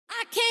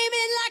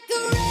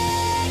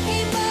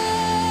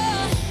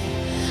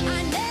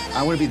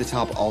I want to be the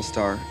top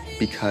all-star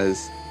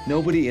because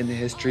nobody in the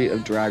history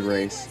of Drag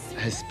Race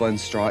has spun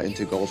straw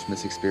into gold from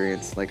this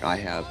experience like I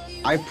have.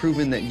 I've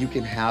proven that you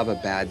can have a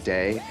bad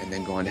day and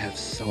then go on to have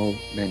so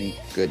many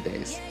good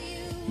days.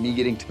 Me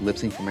getting to lip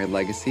sync for my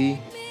legacy,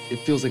 it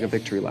feels like a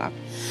victory lap.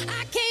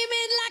 I came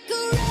in like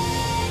a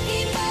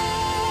wrecking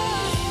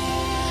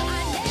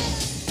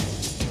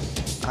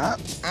ball.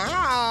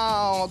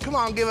 Ow! Come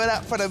on, give it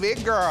up for the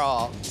big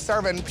girl,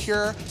 serving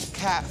pure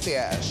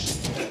catfish.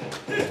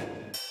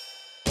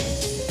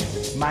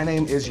 My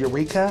name is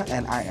Eureka,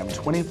 and I am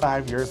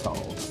 25 years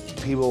old.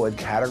 People would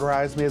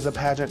categorize me as a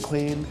pageant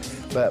queen,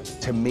 but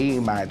to me,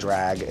 my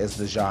drag is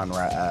the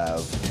genre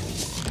of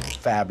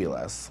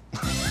fabulous.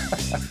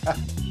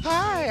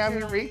 Hi, I'm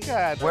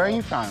Eureka. Where are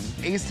you from?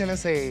 East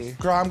Tennessee.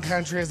 Grom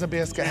country is a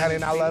biscuit, honey,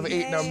 and I love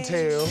eating them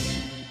too.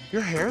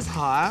 Your hair's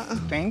hot.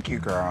 Thank you,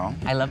 girl.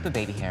 I love the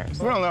baby hairs.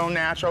 We're a little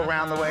natural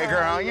round the way,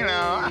 girl, you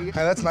know. Hey,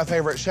 that's my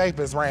favorite shape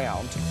is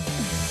round.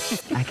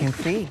 I can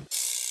see.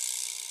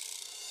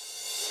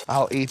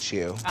 I'll eat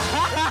you.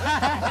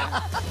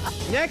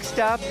 Next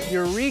up,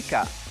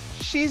 Eureka.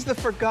 She's the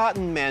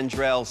forgotten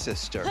Mandrell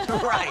sister.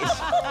 Right.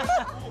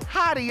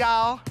 Howdy,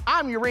 y'all.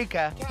 I'm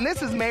Eureka, and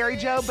this is Mary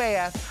Jo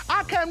Beth.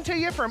 I come to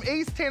you from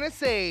East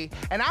Tennessee,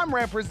 and I'm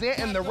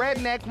representing the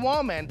redneck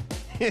woman.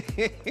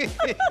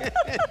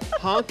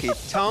 Honky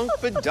tonk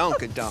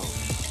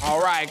badonkadonk.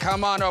 All right,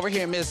 come on over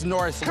here, Miss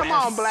Northwest. Come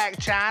on, Black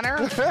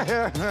China.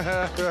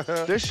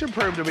 This should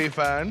prove to be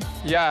fun.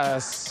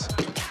 Yes.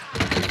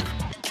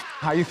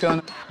 How you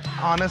feeling?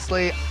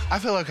 Honestly, I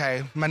feel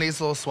okay. My knee's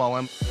a little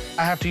swollen.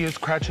 I have to use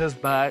crutches,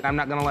 but I'm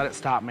not gonna let it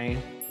stop me.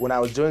 When I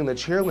was doing the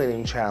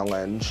cheerleading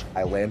challenge,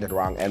 I landed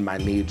wrong and my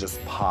knee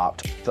just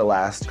popped. The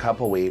last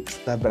couple weeks,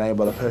 I've been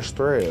able to push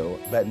through,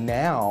 but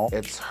now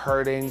it's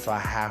hurting, so I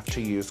have to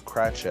use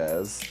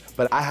crutches.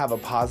 But I have a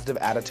positive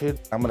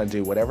attitude. I'm gonna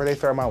do whatever they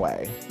throw my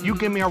way. You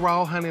give me a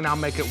roll, honey, and I'll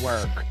make it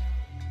work.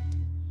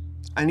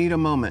 I need a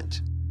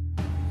moment.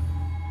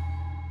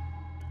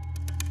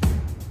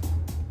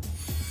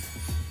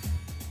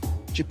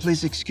 Would you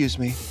please excuse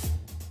me?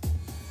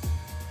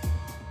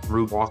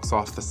 Ru walks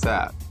off the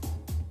set.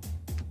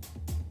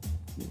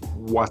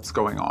 What's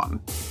going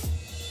on?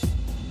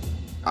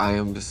 I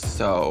am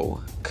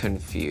so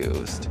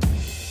confused.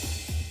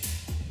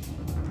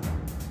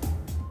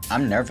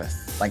 I'm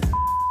nervous. Like,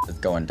 it's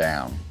going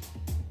down.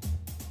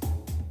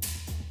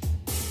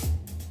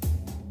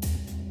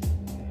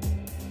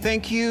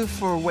 Thank you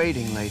for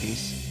waiting,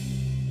 ladies.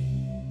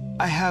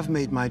 I have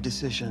made my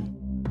decision.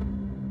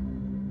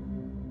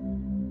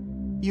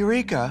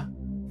 Eureka,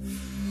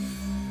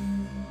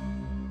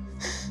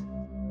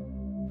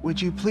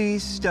 would you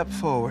please step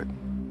forward?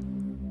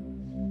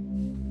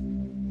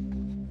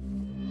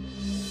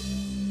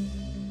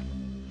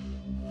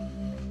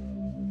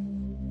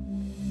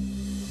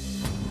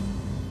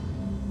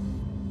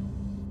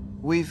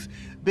 We've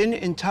been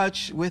in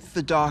touch with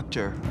the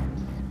doctor.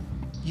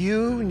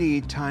 You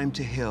need time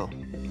to heal.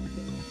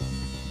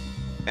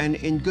 And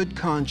in good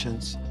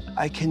conscience,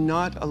 I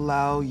cannot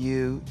allow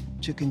you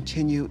to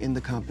continue in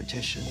the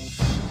competition.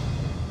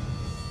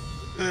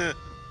 No.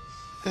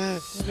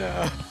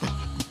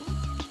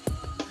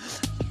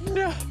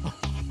 No.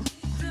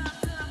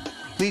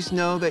 Please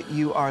know that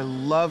you are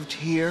loved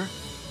here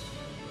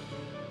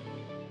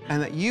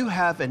and that you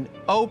have an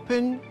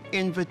open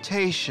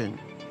invitation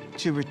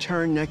to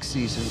return next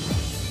season.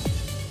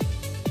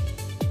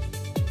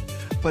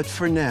 But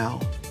for now,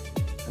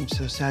 I'm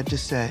so sad to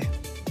say,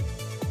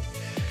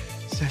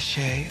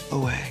 sashay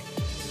away.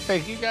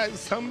 Thank you guys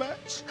so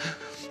much.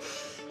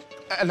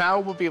 And I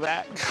will be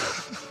back.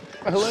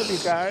 I love you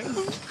guys.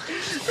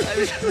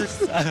 I'm so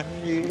sorry. I love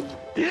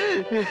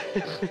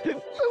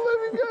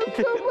you guys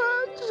so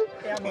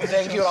much.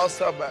 Thank you all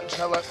so much.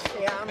 I love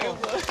you.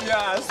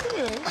 Yes.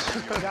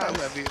 I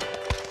love you.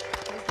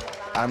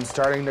 I'm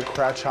starting to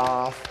crutch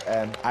off,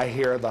 and I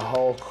hear the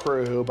whole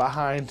crew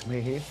behind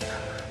me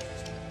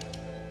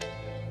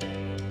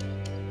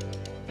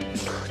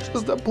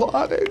just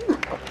applauding.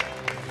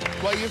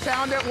 Well, you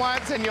found it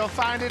once, and you'll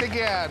find it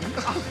again.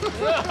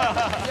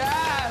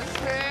 Yes,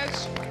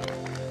 bitch.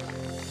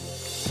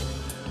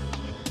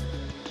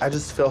 I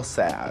just feel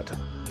sad,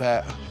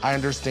 but I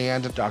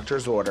understand the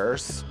doctor's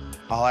orders.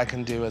 All I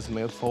can do is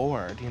move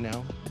forward, you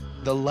know?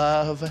 The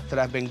love that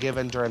I've been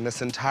given during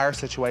this entire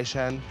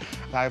situation,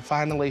 I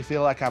finally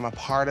feel like I'm a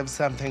part of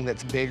something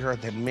that's bigger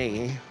than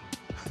me.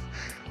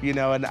 You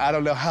know, and I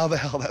don't know how the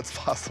hell that's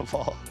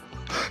possible.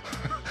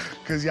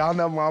 Because y'all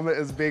know Mama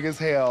is big as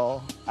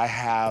hell. I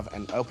have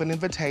an open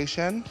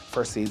invitation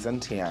for season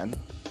 10,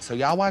 so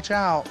y'all watch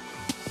out.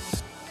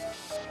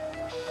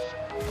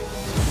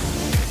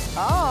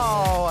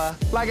 Oh,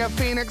 like a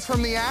phoenix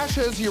from the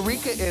ashes,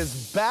 Eureka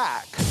is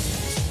back.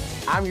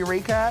 I'm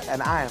Eureka,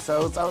 and I am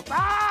so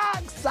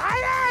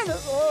excited!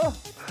 Ugh.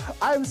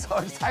 I'm so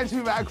excited to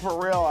be back for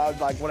real. I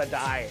like want to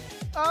die.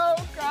 Oh,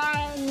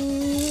 God.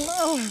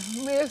 Oh,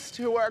 missed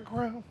your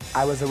workroom.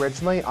 I was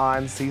originally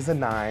on season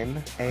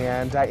 9,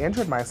 and I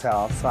injured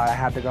myself, so I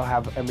had to go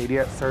have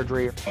immediate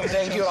surgery.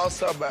 Thank you all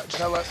so much.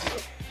 I love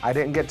you. I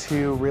didn't get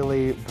to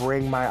really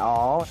bring my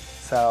all,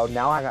 so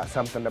now I got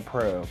something to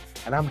prove.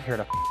 And I'm here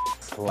to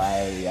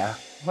slay.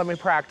 Let me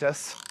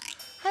practice.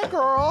 Hey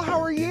girl,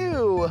 how are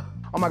you?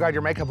 Oh my God,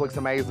 your makeup looks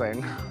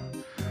amazing.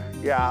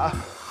 Yeah,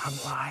 I'm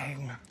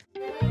lying.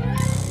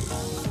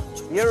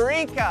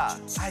 Eureka!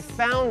 I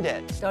found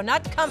it. Do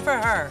not come for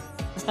her.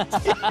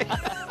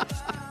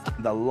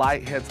 The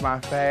light hits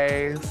my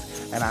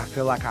face, and I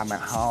feel like I'm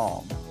at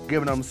home.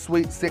 Giving them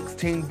sweet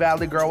 16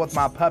 Valley girl with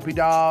my puppy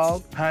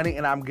dog, honey,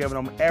 and I'm giving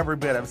them every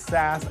bit of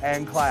sass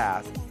and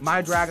class. My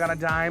drag on a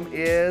dime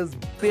is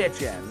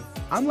bitchin'.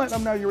 I'm letting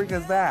them know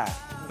Eureka's back.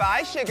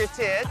 Bye, sugar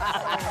tit.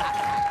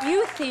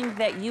 You think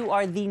that you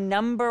are the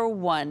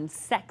 #1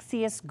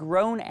 sexiest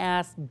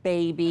grown-ass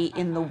baby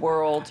in the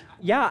world.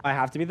 Yeah, I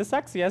have to be the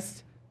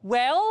sexiest.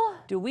 Well,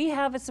 do we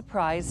have a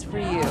surprise for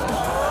you?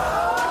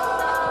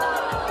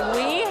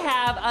 We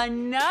have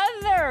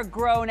another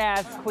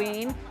grown-ass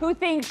queen who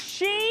thinks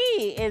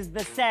she is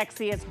the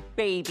sexiest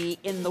baby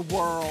in the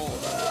world.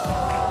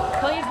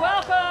 Please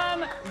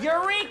welcome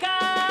Eureka!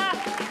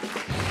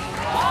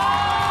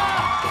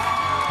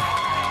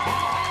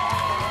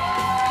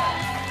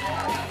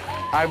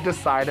 I've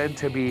decided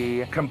to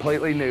be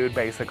completely nude,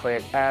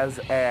 basically, as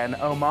an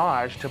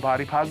homage to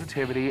body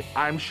positivity.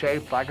 I'm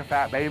shaped like a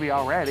fat baby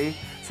already,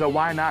 so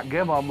why not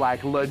give them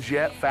like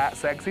legit fat,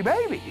 sexy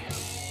baby?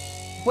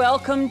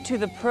 Welcome to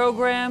the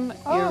program,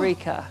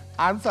 Eureka.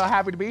 I'm so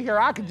happy to be here,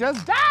 I could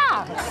just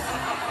die.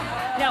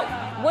 Now,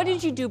 what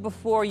did you do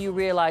before you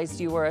realized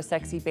you were a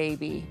sexy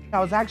baby? I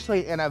was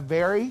actually in a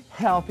very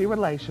healthy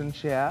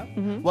relationship.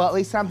 Well, at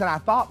least something I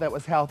thought that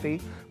was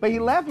healthy. But he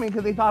left me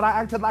because he thought I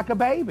acted like a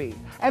baby.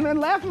 And then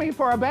left me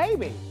for a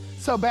baby.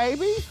 So,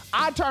 baby,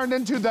 I turned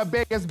into the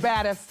biggest,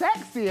 baddest,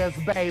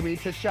 sexiest baby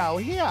to show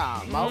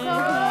him, okay?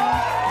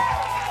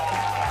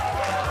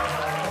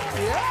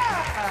 Yes.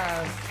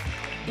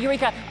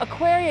 Eureka,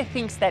 Aquaria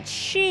thinks that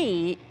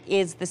she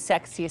is the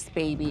sexiest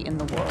baby in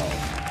the world.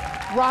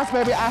 Ross,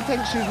 baby, I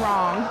think she's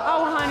wrong.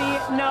 Oh, honey,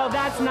 no,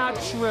 that's not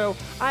true.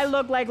 I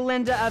look like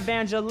Linda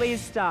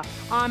Evangelista.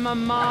 I'm a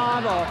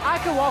model. I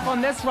could walk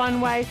on this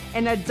runway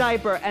in a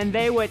diaper and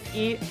they would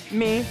eat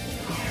me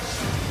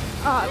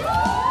up.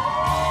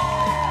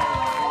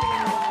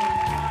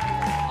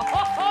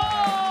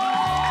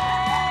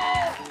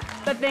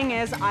 The thing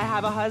is, I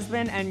have a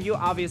husband and you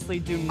obviously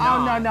do not.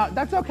 Oh, no,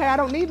 that's okay. I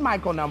don't need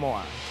Michael no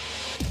more.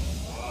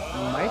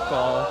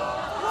 Michael.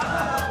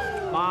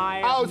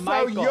 Oh,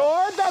 so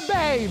you're the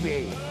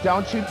baby.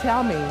 Don't you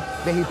tell me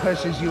that he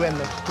pushes you in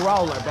the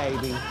stroller,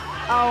 baby.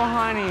 Oh,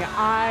 honey,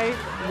 I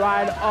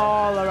ride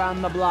all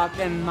around the block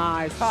in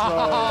my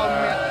stroller. Oh,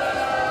 man.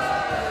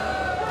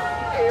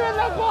 You in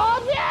the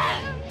ball yet?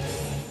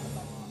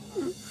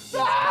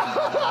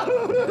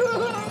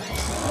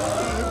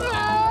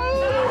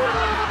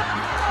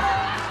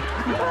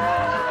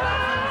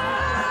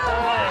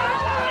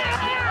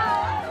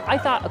 I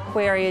thought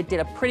Aquaria did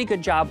a pretty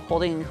good job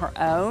holding her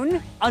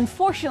own.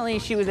 Unfortunately,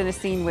 she was in a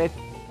scene with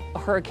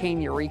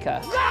Hurricane Eureka.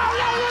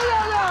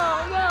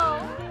 No.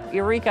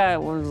 Eureka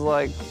was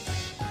like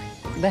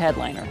the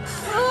headliner.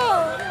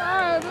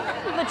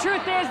 The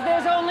truth is,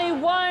 there's only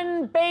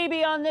one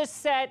baby on this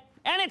set,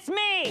 and it's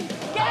me.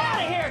 Get out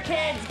of here,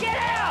 kids. Get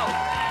out.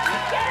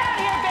 Get out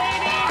of here,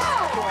 babies.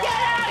 Get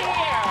out of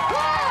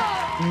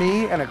here.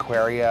 Me and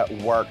Aquaria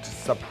worked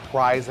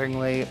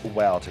surprisingly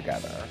well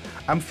together.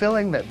 I'm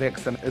feeling that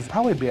Vixen is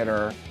probably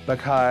bitter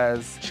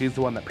because she's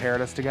the one that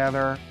paired us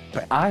together,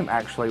 but I'm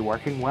actually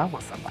working well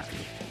with somebody.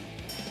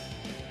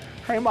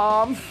 Hey,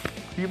 Mom,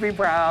 you be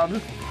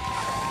proud.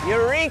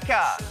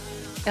 Eureka!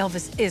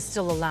 Elvis is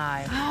still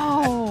alive.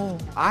 Oh.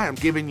 I am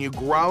giving you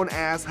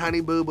grown-ass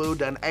honey boo-boo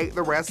done ate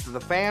the rest of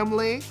the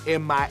family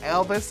in my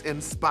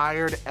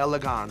Elvis-inspired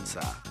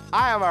eleganza.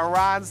 I am a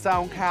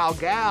rhinestone cow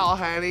gal,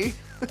 honey.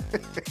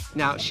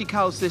 Now, she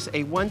calls this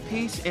a one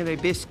piece and a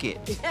biscuit.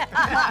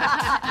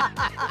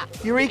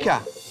 Eureka,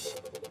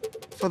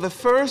 for the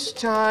first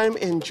time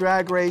in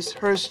Drag Race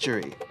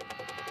history,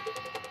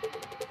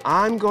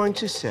 I'm going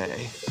to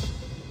say,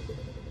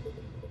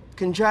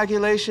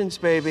 congratulations,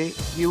 baby.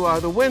 You are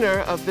the winner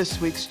of this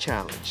week's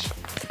challenge.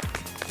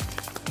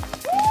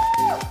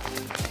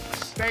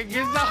 Thank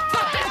you so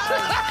much.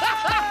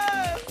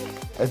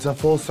 It's a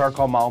full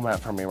circle moment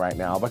for me right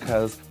now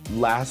because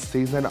last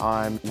season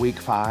on week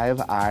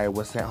 5, I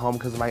was sent home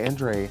because of my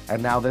injury.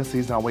 And now this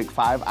season on week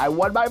 5, I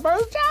won my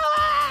first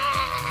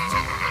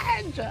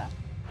challenge!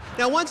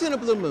 Now, once in a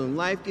blue moon,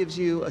 life gives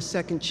you a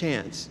second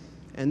chance.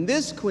 And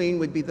this queen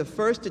would be the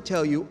first to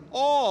tell you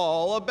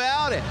all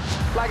about it.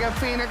 Like a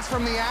phoenix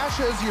from the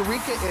ashes,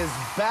 Eureka is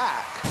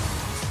back.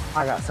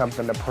 I got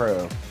something to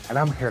prove, and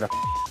I'm here to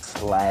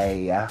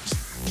slay.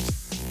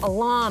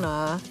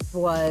 Alana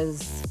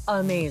was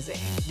amazing.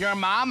 Your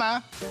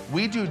mama.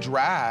 We do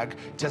drag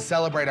to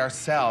celebrate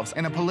ourselves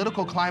in a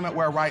political climate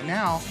where right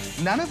now,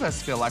 none of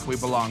us feel like we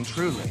belong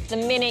truly. The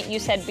minute you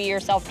said be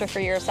yourself to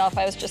free yourself,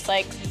 I was just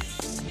like,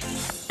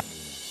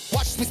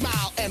 watch me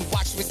smile and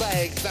watch me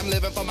slay, 'cause I'm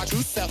living for my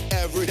true self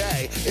every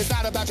day. It's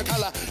not about your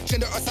color,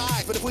 gender, or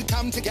size, but if we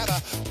come together,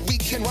 we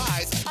can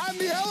rise. I'm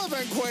the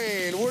Elephant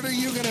Queen. What are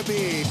you gonna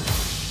be?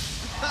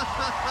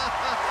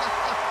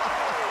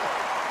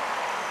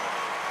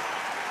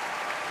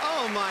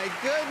 Oh my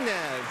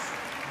goodness.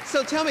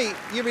 So tell me,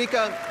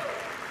 Eureka,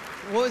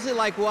 what was it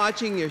like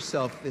watching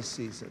yourself this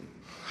season?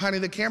 Honey,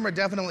 the camera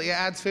definitely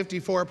adds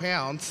 54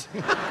 pounds,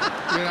 you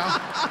know?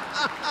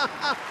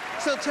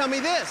 So tell me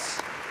this,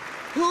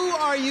 who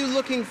are you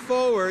looking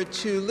forward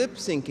to lip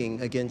syncing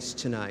against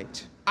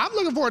tonight? I'm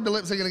looking forward to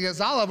lip syncing against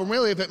all of them,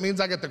 really, if it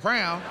means I get the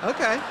crown.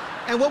 Okay,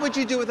 and what would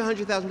you do with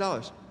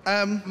 $100,000?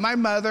 My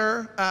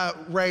mother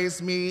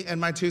raised me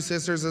and my two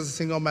sisters as a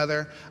single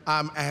mother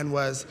and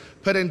was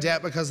put in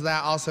debt because of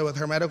that, also with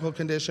her medical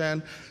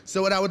condition.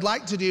 So what I would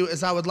like to do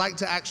is I would like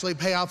to actually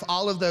pay off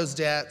all of those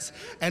debts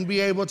and be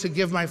able to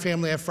give my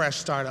family a fresh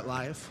start at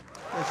life.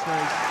 That's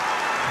nice.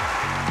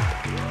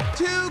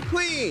 Two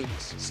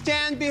queens,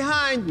 stand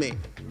behind me.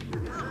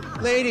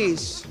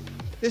 Ladies,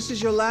 this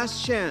is your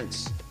last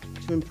chance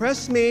to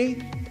impress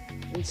me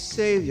and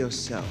save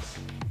yourself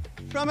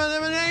from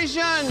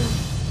elimination.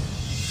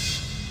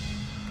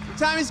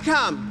 The time has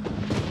come.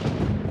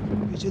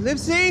 Would you lip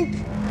sync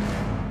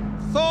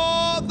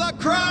for the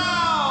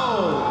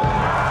crown?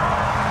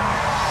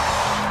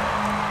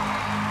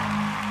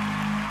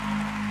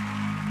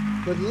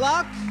 Good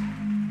luck,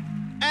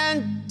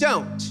 and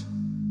don't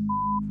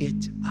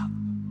it up.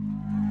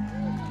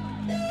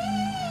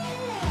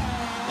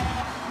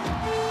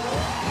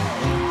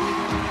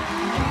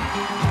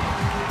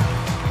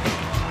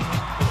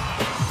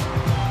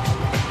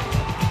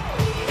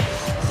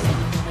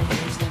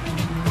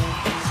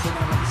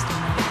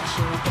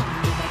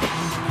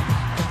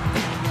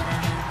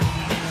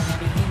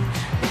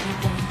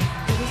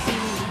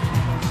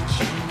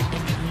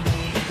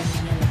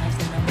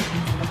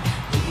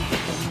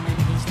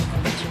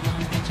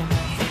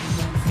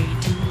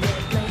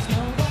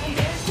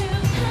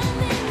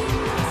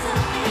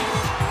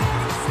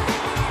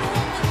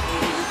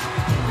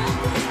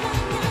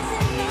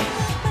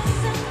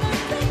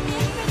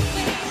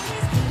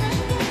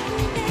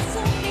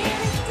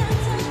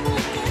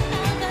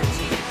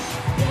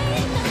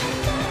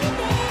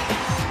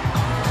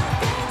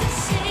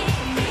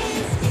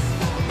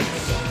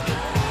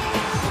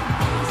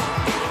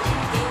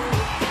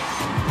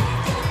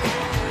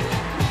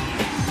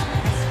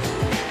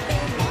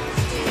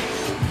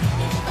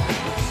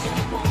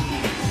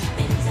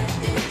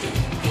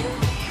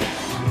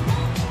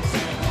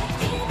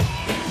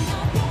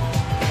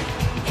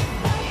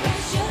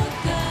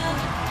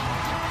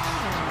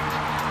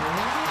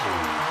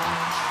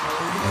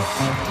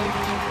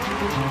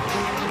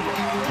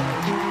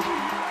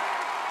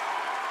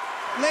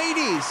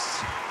 Ladies,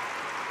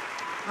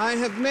 I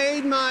have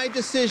made my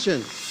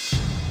decision.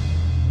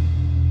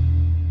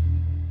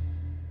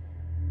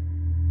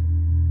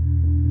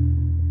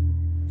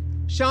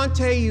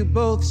 Shantae, you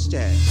both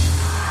stay.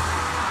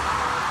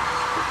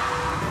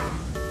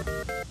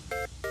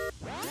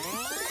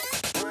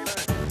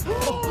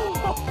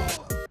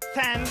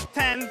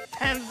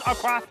 Tens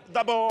across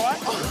the board.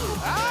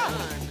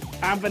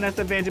 I'm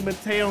Vanessa Vanjie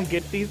Mateo, and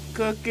get these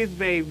cookies,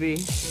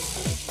 baby.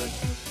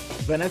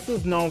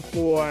 Vanessa's known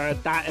for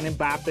thotting and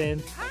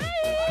bopping.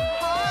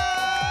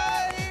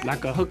 Hi.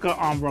 Like a hooker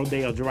on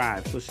Rodeo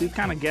Drive. So she's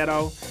kind of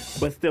ghetto,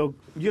 but still,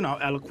 you know,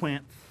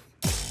 eloquent.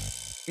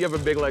 You have a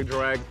big, like,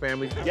 drag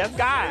family? Yes,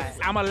 guys.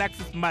 I'm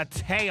Alexis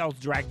Mateo's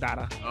drag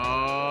daughter.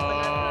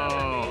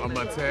 Oh, a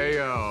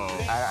Mateo.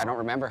 I don't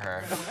remember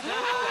her.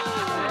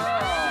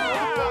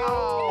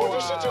 Oh,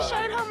 did she just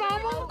shade her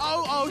mama?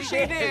 Oh,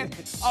 she did.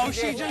 Oh,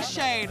 she just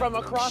shade. From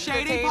across the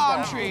Shady table.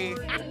 palm tree.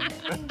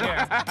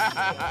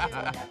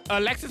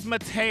 Alexis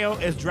Mateo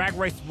is Drag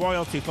Race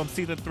royalty from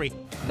season 3.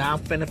 Now I'm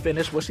finna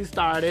finish what she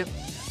started.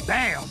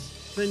 Bam!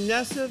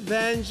 Vanessa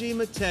Vanjie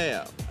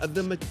Mateo of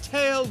the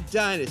Mateo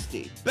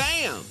dynasty.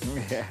 Bam!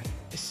 Yeah.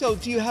 So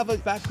do you have a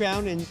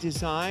background in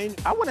design?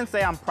 I wouldn't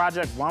say I'm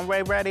Project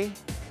One-Way ready,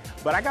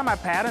 but I got my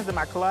patterns in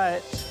my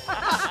clutch.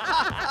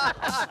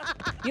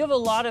 You have a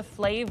lot of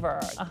flavor.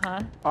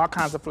 All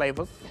kinds of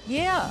flavors.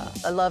 Yeah.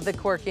 I love the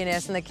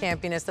quirkiness and the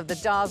campiness of the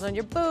dolls on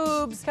your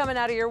boobs coming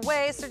out of your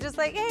waist. They're just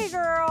like, hey,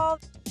 girl.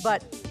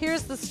 But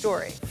here's the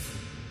story.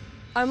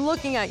 I'm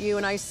looking at you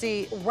and I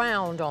see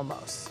round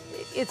almost.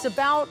 It's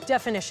about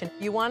definition.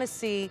 You want to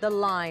see the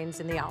lines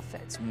in the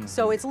outfits.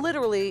 So it's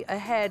literally a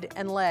head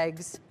and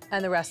legs,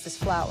 and the rest is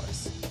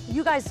flowers.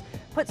 You guys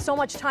put so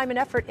much time and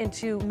effort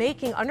into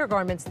making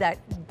undergarments that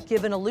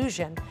give an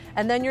illusion,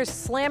 and then you're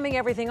slamming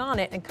everything on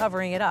it and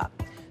covering it up.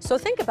 So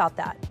think about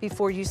that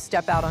before you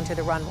step out onto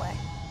the runway.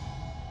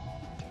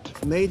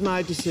 Made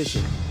my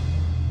decision.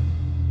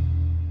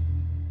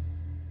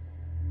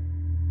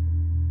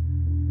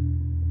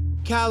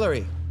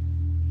 Calorie.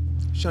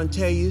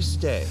 Shantae, you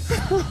stay.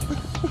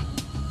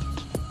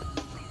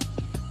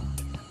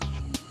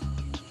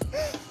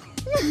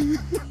 You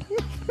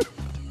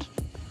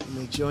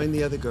may join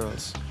the other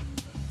girls.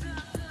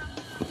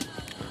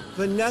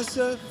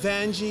 Vanessa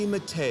Vanjie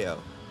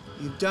Mateo,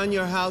 you've done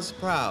your house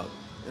proud.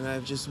 and I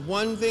have just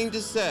one thing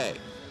to say.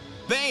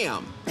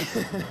 Bam!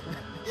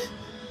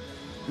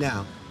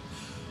 Now,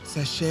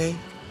 sashay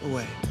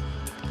away.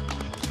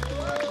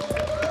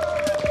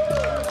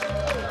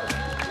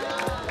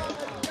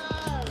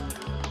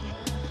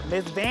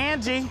 Miss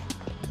Vanjie.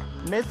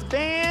 Miss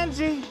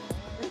Vanjie.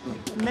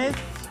 Miss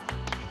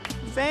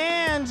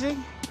Vanjie.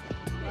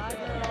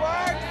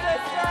 Work,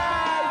 sisters!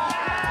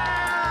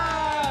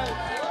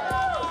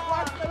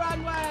 Watch the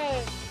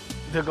runway!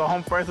 To go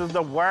home first is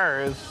the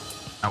worst.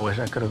 I wish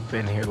I could have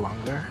been here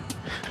longer.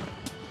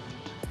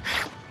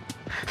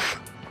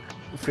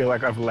 I feel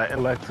like I've let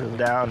Alexis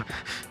down.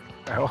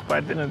 I hope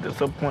I didn't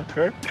disappoint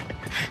her.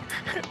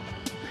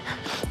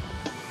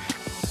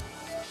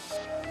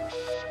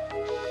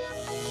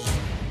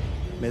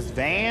 Miss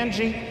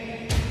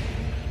Vanjie.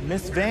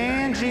 Miss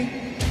Vanjie.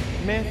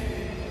 Miss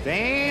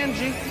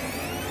Vanjie.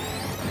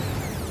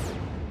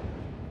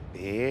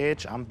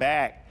 Bitch, I'm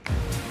back.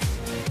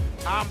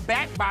 I'm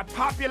back by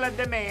popular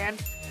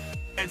demand.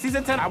 In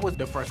season 10, I was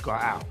the first girl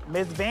out.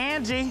 Miss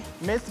Vanjie.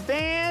 Miss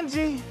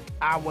Vanjie.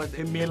 I was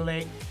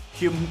humiliated.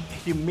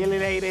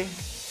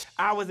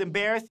 I was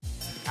embarrassed.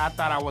 I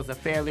thought I was a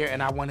failure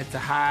and I wanted to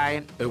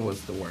hide. It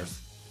was the worst.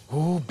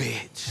 Ooh,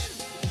 bitch.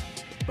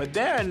 But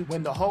then,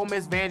 when the whole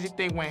Miss Vanjie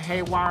thing went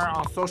haywire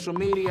on social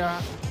media,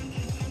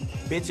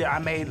 bitch, I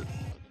made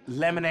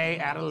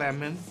lemonade out of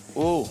lemons.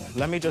 Ooh,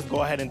 let me just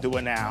go ahead and do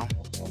it now.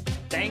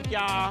 Thank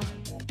y'all.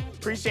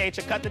 Appreciate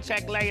you. Cut the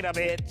check later,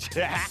 bitch.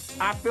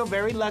 I feel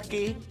very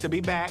lucky to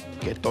be back.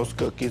 Get those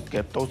cookies,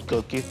 get those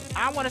cookies.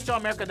 I want to show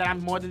America that I'm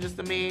more than just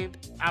a meme.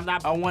 I'm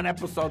not a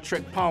one-episode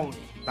trick pony.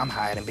 I'm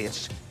hiding,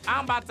 bitch.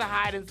 I'm about to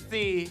hide and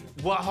see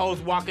what hoes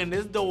walk in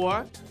this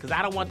door, because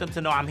I don't want them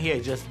to know I'm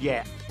here just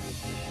yet.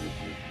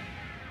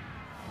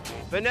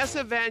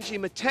 Vanessa Vanjie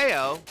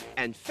Mateo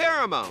and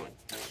Pheromone.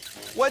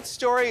 What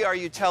story are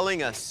you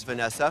telling us,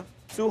 Vanessa?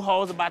 Two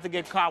hoes about to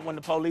get caught when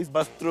the police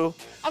bust through.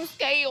 I'm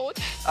scared.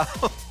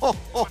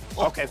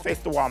 Okay, face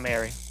the wall,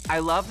 Mary. I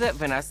love that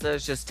Vanessa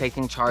is just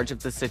taking charge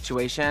of the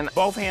situation.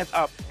 Both hands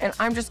up. And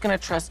I'm just gonna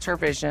trust her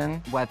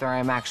vision, whether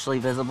I'm actually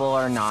visible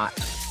or not.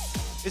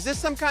 Is this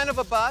some kind of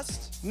a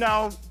bust?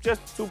 No,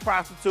 just two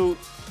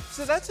prostitutes.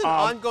 So that's an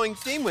ongoing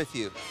theme with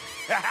you.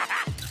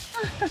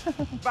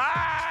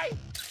 Bye.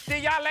 See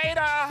y'all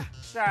later.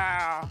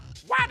 Ciao.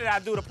 Why did I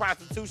do the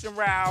prostitution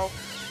route?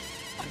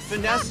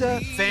 Vanessa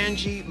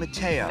Vanjie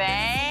Mateo.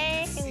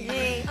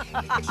 Vanjie.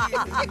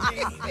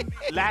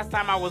 Last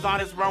time I was on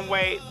this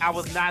runway, I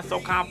was not so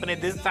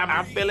confident. This time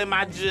I'm feeling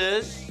my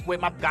judge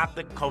with my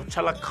Gothic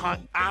Coachella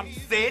cunt. I'm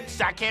sick,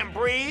 I can't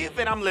breathe,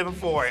 and I'm living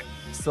for it.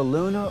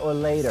 Sooner or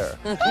later.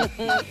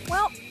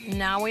 Well,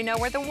 now we know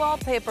where the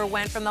wallpaper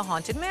went from the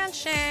Haunted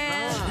Mansion.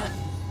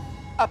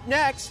 Up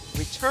next,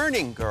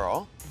 returning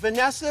girl,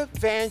 Vanessa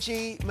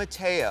Vanjie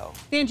Mateo.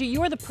 Vanjie,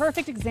 you are the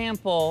perfect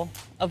example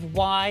of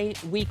why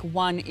week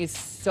 1 is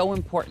so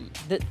important.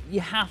 That you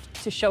have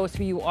to show us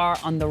who you are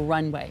on the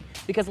runway.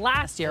 Because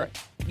last year,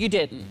 you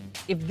didn't.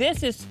 If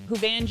this is who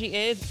Vanjie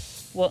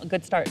is, well,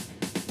 good start.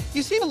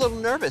 You seem a little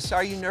nervous.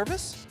 Are you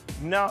nervous?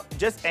 No,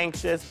 just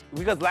anxious.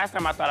 Because last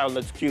time I thought I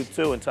looked cute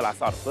too until I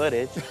saw the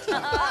footage.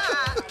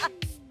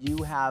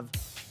 You have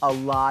a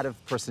lot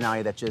of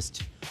personality that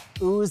just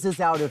oozes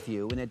out of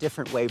you in a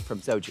different way from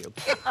Soju.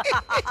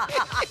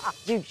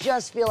 You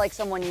just feel like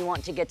someone you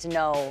want to get to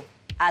know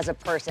as a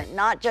person,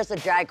 not just a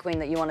drag queen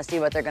that you want to see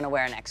what they're going to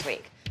wear next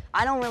week.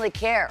 I don't really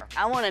care.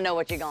 I want to know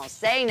what you're going to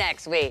say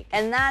next week.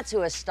 And that's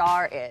who a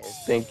star is.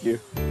 Thank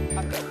you.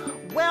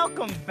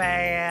 Welcome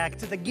back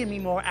to the Give Me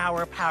More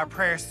Hour Power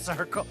Prayer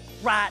Circle.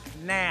 Right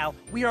now,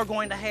 we are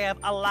going to have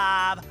a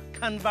live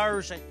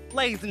conversion.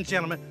 Ladies and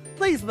gentlemen,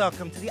 please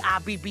welcome to the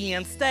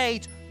IBBM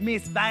stage,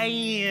 Miss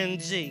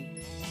Vanjie.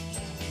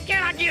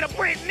 Can I get a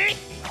Brittany?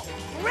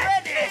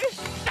 Brittany!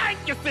 Thank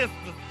you, sisters.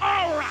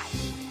 All right.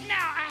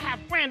 Now I have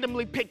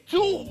randomly picked 2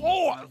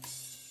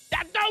 whores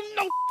that don't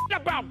know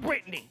about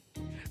Brittany.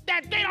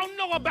 That they don't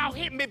know about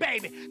Hit Me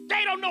Baby.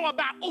 They don't know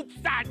about Oops,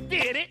 I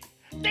Did It.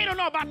 They don't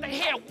know about the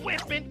hair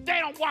whipping. They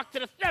don't walk to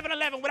the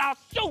 7-Eleven without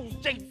shoes,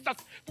 Jesus.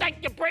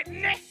 Thank you,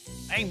 Brittany.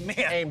 Amen.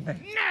 Amen.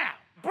 Now,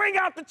 bring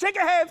out the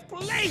chicken heads,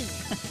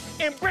 please,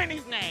 in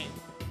Brittany's name.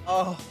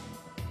 Oh.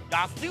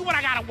 Y'all see what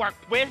I gotta work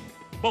with,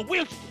 but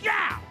we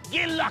shall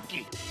get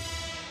lucky.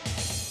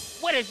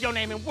 What is your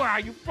name and where are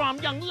you from,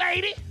 young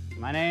lady?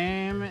 My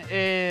name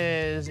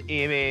is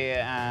Evie,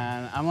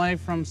 and I'm like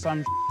from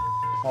some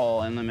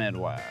hole in the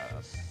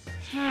Midwest.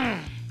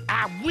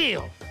 I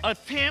will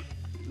attempt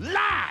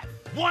live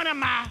one of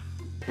my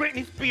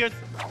Britney Spears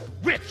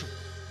rituals.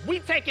 We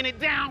taking it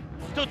down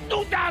to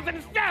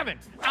 2007.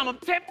 I'm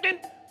attempting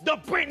the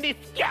Britney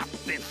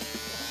Skepsis.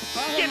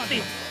 Get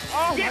this.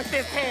 Get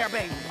this hair,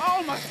 baby.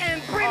 Oh my.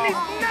 And Britney's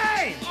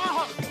name.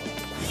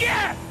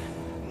 Yes.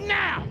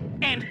 Now.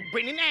 And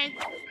Britney's name.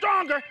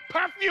 Stronger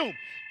perfume.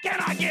 Can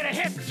I get a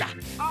hip shot?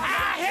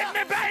 Hit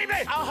me, baby.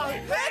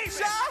 Hip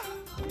shot?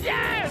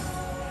 Yes.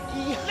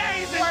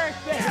 Ladies and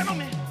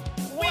gentlemen,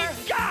 we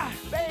got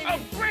a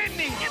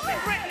Britney. Get me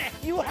Britney.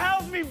 You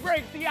helped me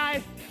break the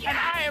ice, and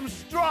I am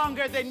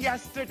stronger than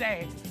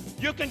yesterday.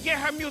 You can get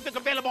her music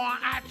available on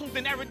iTunes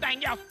and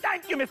everything else.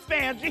 Thank you, Miss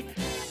Vanjie.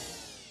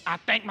 I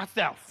thank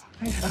myself.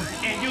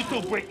 And you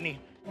too, Brittany.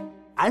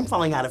 I'm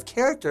falling out of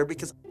character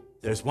because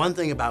there's one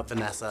thing about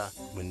Vanessa.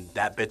 When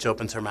that bitch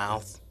opens her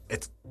mouth,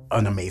 it's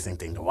an amazing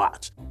thing to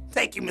watch.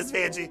 Thank you, Miss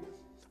Vanjie.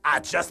 I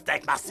just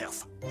thank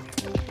myself.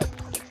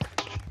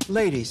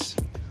 Ladies,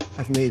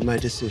 I've made my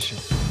decision.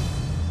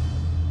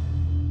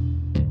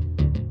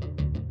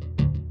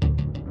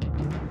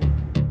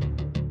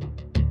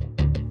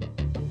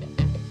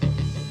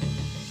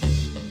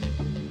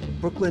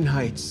 Brooklyn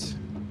Heights.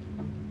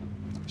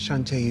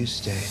 Shantae, you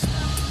stay.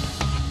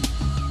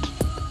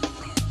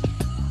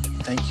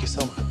 Thank you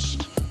so much.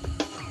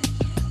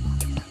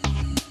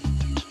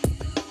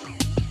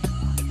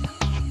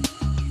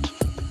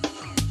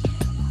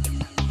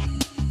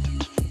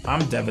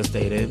 I'm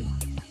devastated.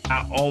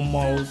 I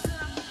almost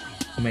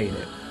made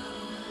it.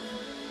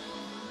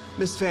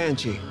 Miss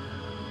Vanjie,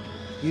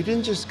 you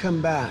didn't just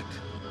come back.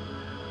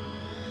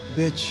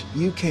 Bitch,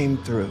 you came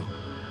through.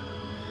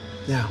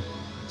 Now,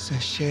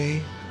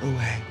 sashay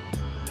away.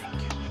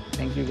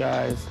 Thank you,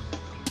 guys.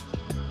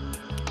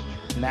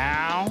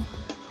 Now,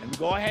 let me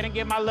go ahead and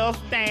get my little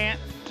stance.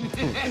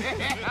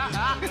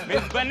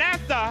 Miss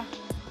Vanessa,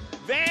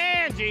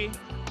 Vanjie,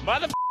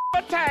 Mother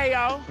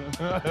Mateo.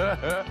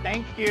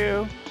 Thank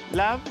you.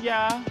 Love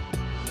ya.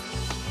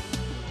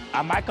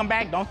 I might come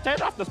back. Don't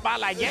turn off the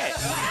spotlight yet.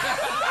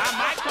 I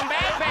might come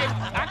back, baby.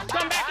 I can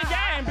come back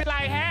again and be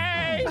like,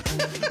 hey,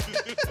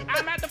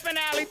 I'm at the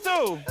finale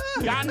too.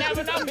 Y'all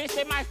never know, bitch.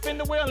 They might spin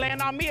the wheel and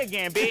land on me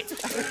again, bitch.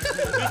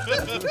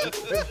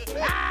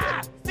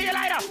 See you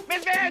later,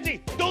 Miss Vanjie.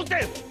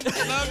 Deuces.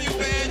 Love you,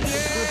 Vanjie.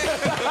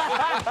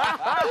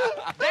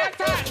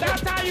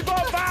 That's how you go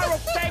viral.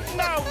 Take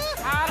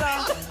notes.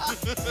 Holla.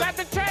 Got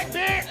the check,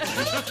 bitch.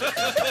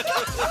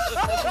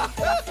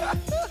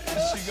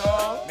 She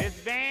gone? Miss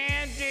Vanjie.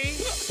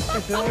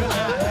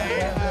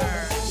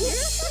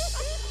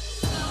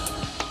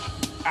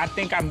 I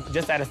think I'm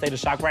just at a state of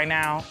shock right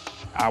now.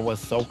 I was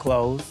so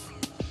close.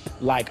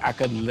 Like, I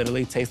could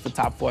literally taste the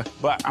top 4.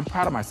 But I'm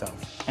proud of myself.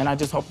 And I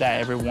just hope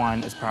that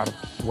everyone is proud of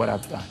what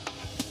I've done.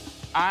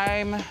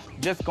 I'm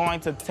just going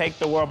to take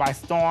the world by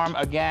storm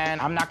again.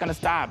 I'm not gonna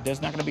stop.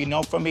 There's not gonna be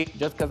no for me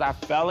just because I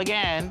fell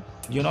again.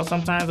 You know,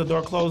 sometimes the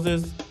door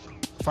closes.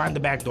 Find the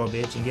back door,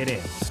 bitch, and get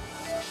in.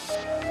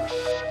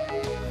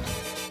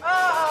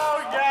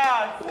 Oh,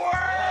 yes!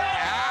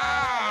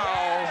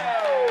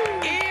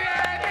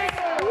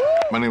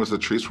 My name is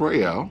Latrice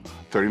Royale,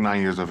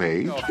 39 years of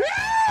age.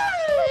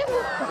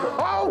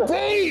 Whole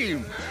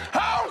team!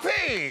 Whole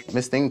team!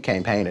 Miss Thing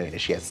came painted,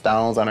 and she had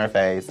stones on her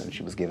face, and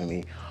she was giving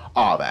me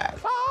all that.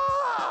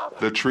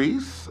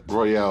 Latrice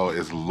Royale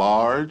is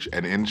large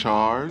and in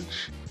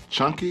charge,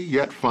 chunky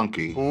yet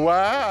funky.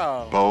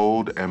 Wow.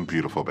 Bold and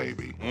beautiful,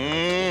 baby.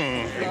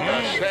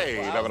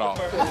 Shade of it all.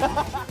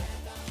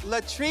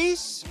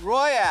 Latrice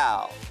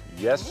Royale.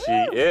 Yes, she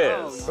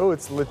is. Oh,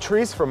 it's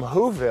Latrice from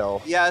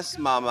Whoville. Yes,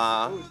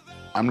 mama.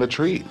 I'm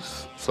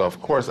Latrice, so of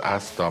course I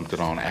stumped it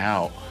on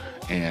out,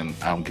 and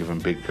I'm giving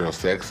big girl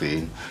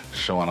sexy,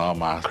 showing all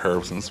my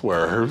curves and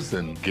swerves,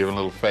 and giving a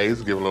little face,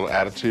 giving a little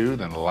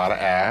attitude, and a lot of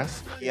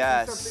ass.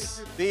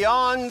 Yes.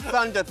 Beyond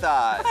Thunder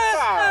Thighs.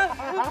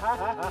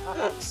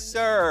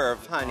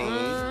 Serve, honey.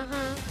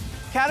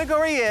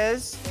 Category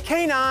is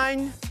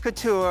Canine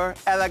Couture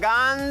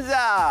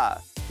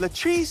Eleganza.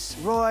 Latrice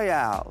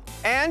Royale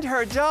and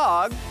her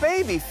dog,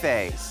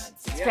 Babyface.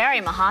 It's very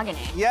mahogany.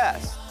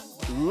 Yes.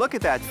 Look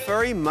at that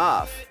furry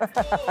muff.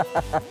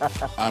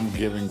 I'm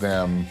giving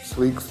them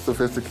sleek,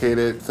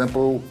 sophisticated,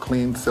 simple,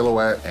 clean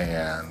silhouette,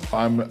 and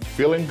I'm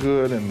feeling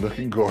good and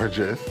looking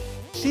gorgeous.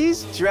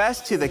 She's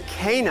dressed to the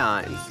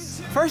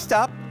canines. First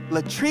up,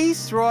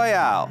 Latrice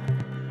Royale.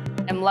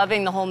 I'm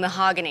loving the whole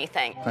mahogany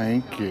thing.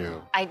 Thank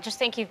you. I just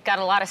think you've got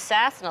a lot of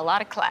sass and a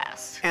lot of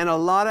class. And a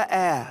lot of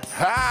ass.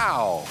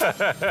 How?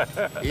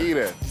 Eat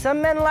it. Some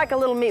men like a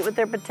little meat with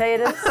their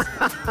potatoes.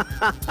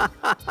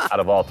 Out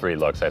of all 3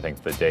 looks, I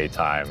think the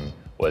daytime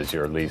was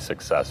your least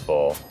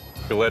successful.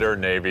 Glitter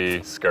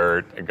navy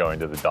skirt going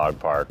to the dog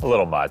park, a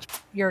little much.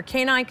 Your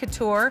Canine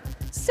Couture,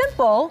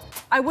 simple.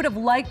 I would have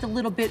liked a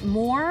little bit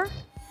more.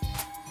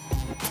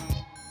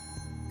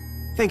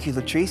 Thank you,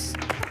 Latrice.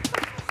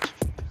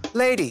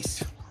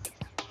 Ladies,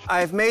 I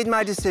have made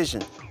my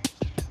decision.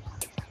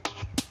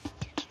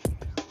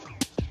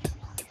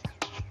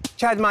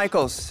 Chad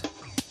Michaels.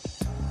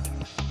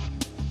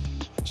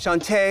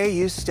 Shantae,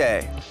 you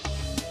stay.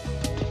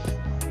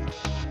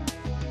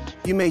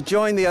 You may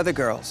join the other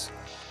girls.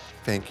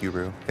 Thank you,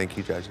 Ru. Thank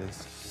you,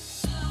 judges.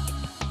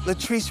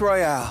 Latrice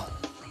Royale,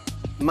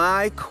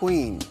 my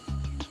queen,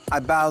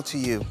 I bow to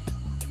you.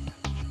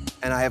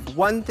 And I have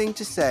one thing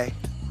to say.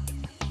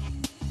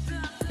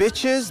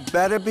 Bitches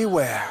better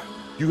beware.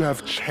 You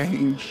have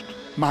changed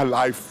my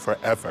life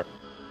forever.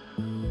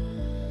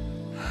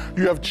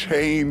 You have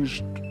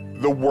changed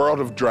the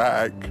world of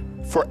drag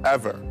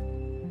forever.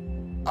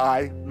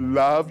 I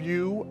love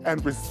you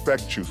and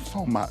respect you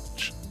so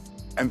much.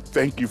 And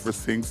thank you for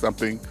seeing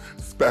something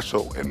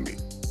special in me.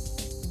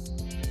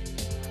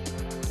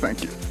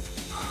 Thank you.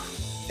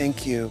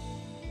 Thank you.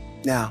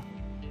 Now,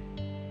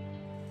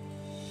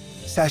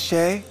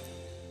 sachet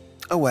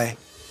away.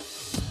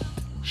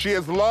 She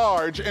is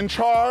large, in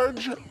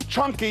charge,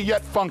 chunky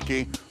yet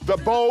funky, the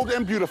bold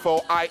and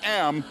beautiful. I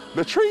am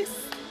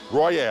Latrice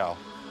Royale.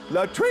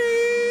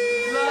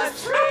 Latrice!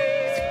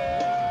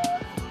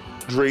 Latrice!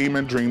 Dream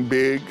and dream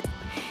big.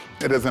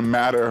 It doesn't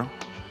matter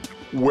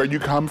where you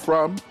come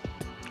from,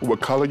 what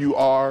color you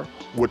are,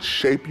 what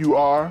shape you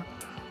are.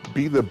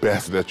 Be the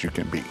best that you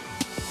can be.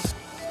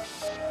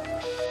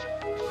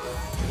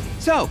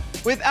 So,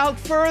 without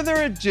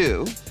further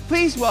ado,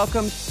 please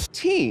welcome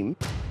Team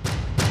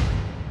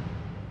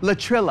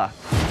Latrilla.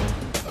 What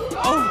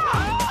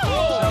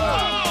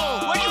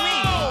do you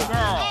mean,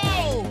 girl?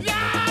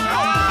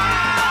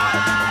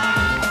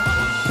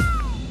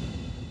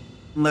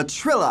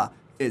 Latrilla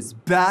is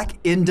back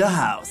in the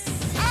house.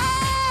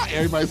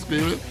 Everybody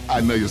screaming? I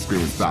know you're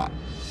screaming, stop.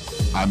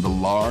 I'm the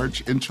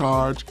large, in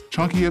charge,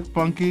 chunky yet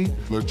funky,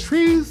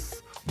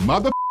 Latrice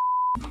Mother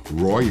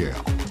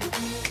Royale.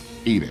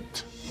 Eat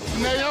it.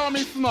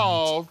 Naomi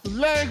Smalls,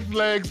 legs,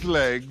 legs,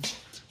 legs.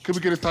 Could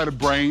we get a side of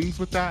brains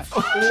with that?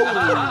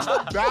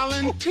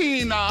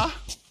 Valentina,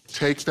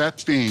 take that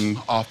thing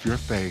off your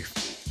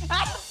face.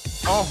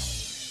 Oh,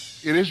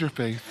 it is your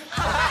face.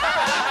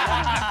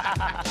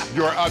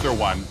 Your other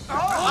one.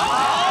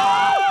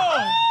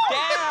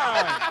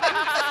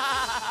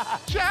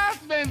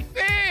 Jasmine,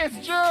 sis,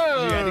 Jude.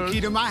 You had the key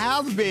to my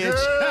house, bitch.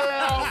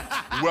 Girl.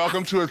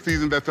 Welcome to a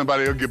season that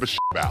somebody will give a shit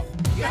about.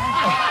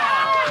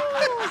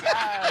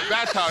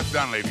 That's how it's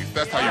done, ladies.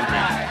 That's how you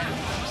win.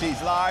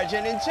 She's large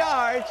and in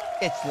charge.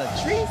 It's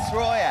Latrice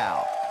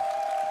Royale.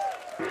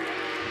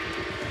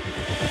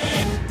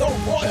 The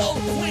royal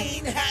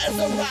queen has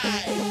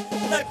arrived.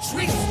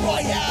 Latrice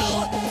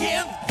Royale,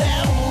 give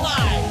them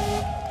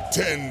life.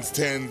 Tens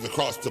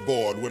across the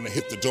board. When they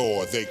hit the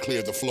door, they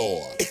clear the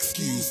floor.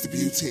 Excuse the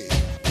beauty.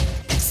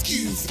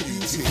 Excuse the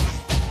beauty.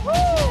 Woo!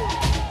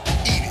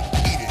 Eat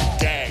it,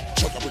 gag,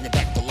 choke, I bring it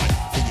back to life.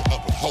 Fill you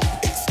up with hope.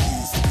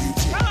 Excuse the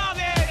beauty. Come on,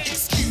 Daddy.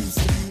 Excuse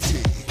the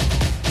beauty.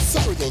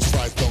 Sorry, those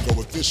fries don't go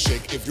with this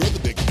shake. If you're the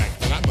Big Mac,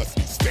 then I must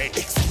be steak.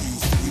 Excuse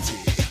the beauty.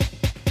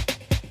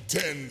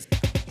 Tens.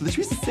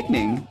 Latrice is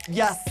sickening.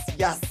 Yes,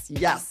 yes,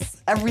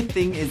 yes.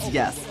 Everything is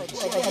yes.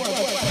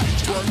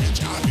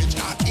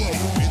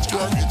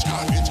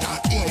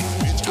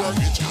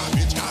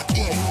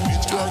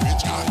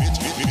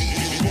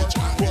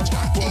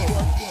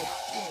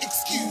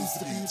 Excuse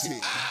the beauty.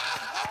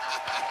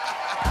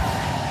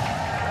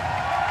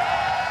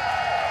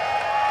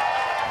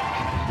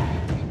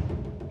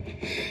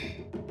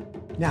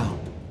 Now,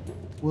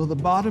 will the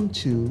bottom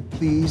two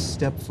please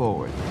step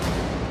forward?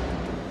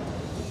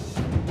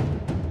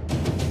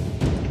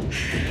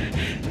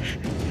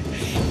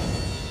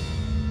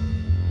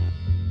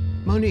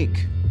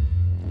 Monique,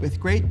 with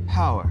great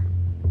power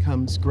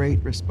comes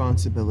great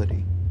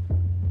responsibility.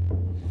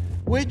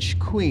 Which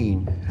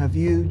queen have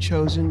you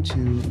chosen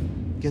to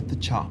get the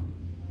chop?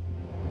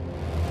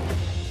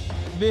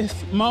 This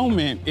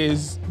moment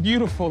is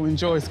beautiful and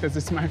joyous because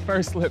it's my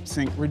first lip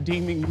sync,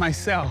 redeeming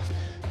myself.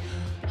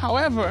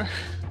 However,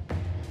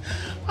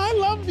 I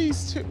love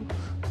these two.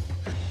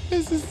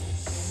 This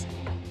is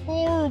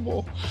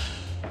horrible.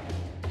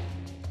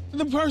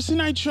 The person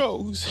I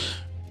chose,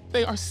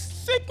 they are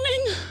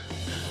sickening,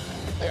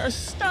 they are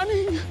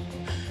stunning.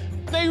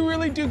 They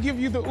really do give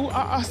you the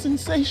ooh-ah-ah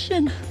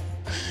sensation.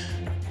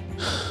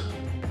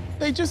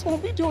 They just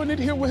won't be doing it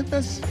here with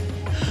us.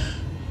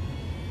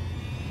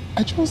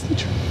 I chose the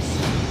truth.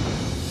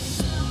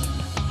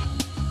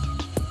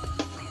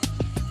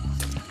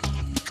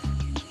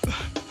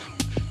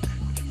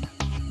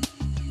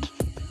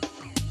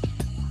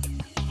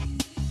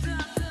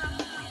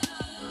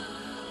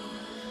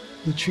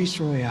 Latrice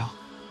Royale,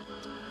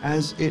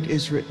 as it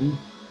is written,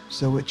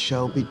 so it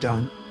shall be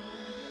done.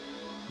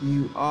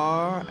 You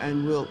are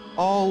and will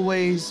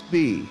always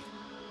be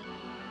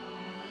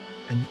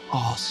an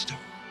all-star.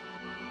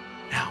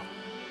 Now,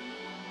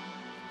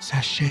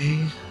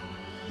 sashay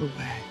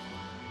away.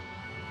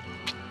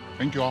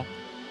 Thank you all.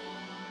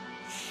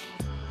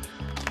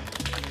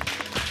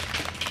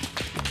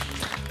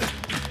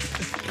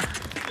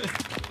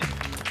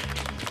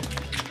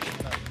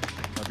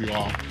 Love you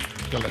all.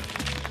 Kill it.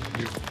 Love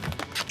you.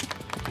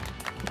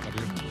 Love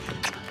you.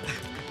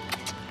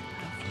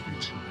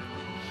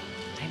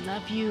 I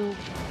love you.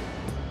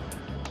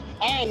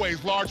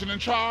 Always large and in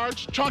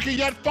charge, chunky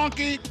yet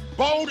funky,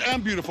 bold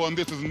and beautiful, and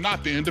this is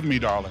not the end of me,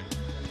 darling.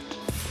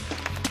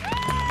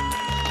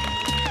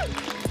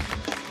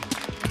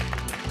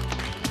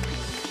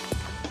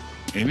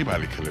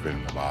 Anybody could have been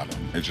in the bottom.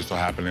 It just so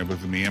happened it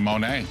was me and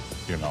Monet,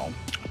 you know.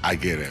 I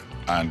get it.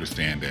 I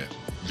understand it.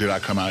 Did I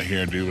come out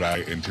here and do what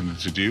I intended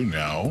to do?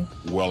 No.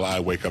 Will I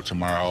wake up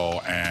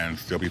tomorrow and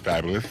still be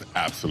fabulous?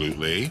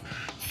 Absolutely.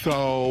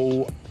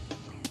 So,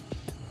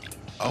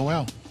 oh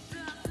well.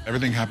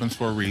 Everything happens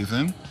for a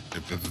reason.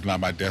 If this is not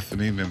my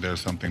destiny, then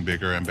there's something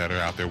bigger and better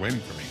out there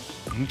waiting for me.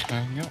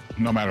 Okay, yeah.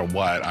 No matter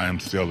what, I am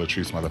still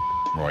Latrice Mother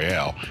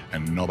Royale,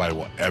 and nobody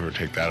will ever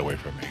take that away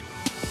from me.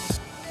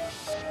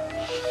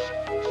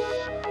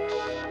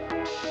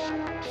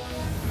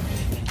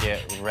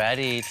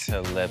 ready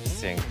to lip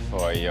sync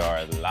for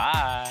your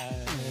life.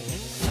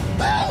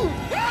 Boom!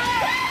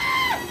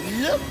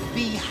 Look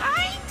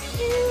behind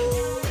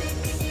you!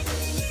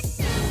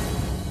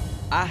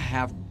 I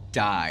have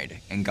died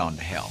and gone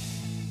to hell.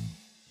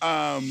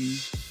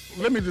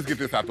 Let me just get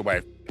this out the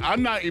way.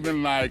 I'm not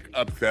even like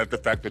upset at the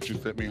fact that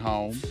you sent me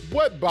home.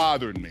 What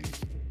bothered me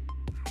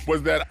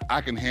was that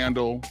I can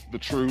handle the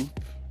truth.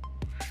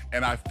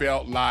 And I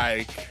felt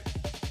like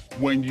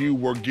when you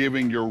were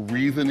giving your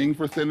reasoning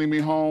for sending me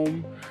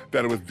home,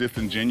 that it was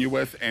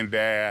disingenuous and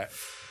that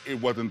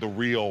it wasn't the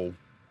real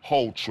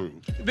whole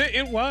truth.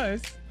 It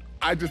was.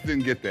 I just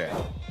didn't get that.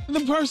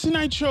 The person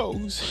I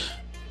chose,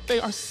 they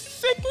are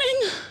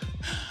sickening.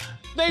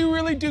 They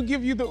really do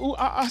give you the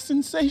ooh-ah-ah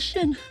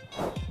sensation.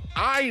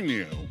 I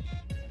knew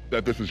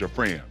that this is your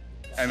friend,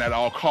 and at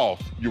all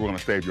costs, you were gonna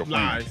save your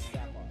friend. Lies.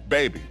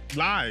 Baby.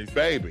 Lies.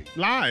 Baby.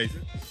 Lies.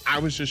 I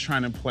was just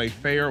trying to play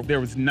fair. There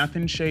was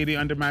nothing shady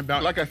under my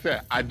belt. Like I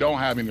said, I don't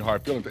have any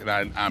hard feelings, and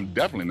I'm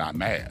definitely not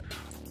mad.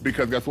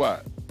 Because guess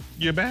what?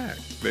 You're bad.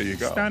 There you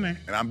go. Stunning.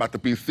 And I'm about to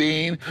be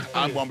seen.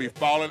 I'm gonna be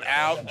falling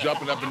out,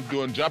 jumping up and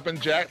doing jumping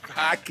jacks,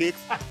 high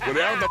kicks,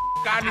 whatever the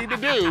I need to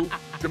do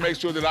to make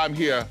sure that I'm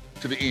here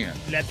to the end.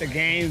 Let the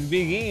games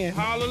begin.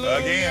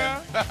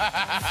 Hallelujah. Again.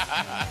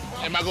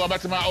 Am I going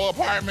back to my old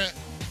apartment?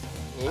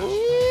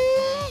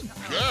 Ooh,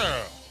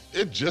 girl.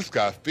 It just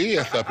got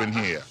fierce up in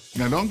here.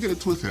 Now, don't get it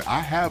twisted. I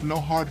have no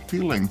hard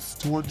feelings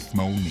towards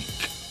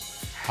Monique.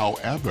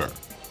 However,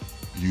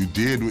 you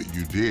did what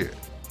you did.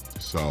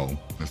 So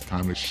it's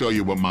time to show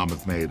you what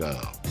Mama's made of.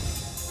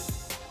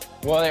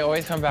 Well, they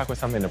always come back with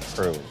something to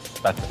prove.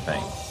 That's the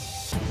thing.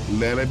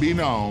 Let it be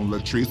known,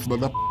 Latrice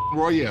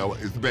Royale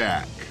is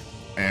back.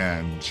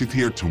 And she's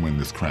here to win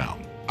this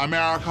crown.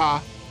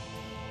 America.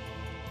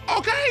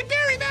 Okay,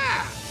 very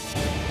nice.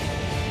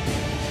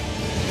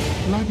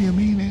 Love you,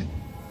 mean it.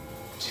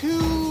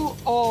 2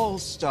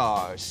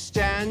 all-stars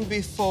stand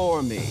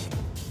before me.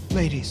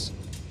 Ladies,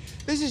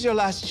 this is your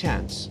last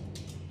chance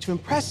to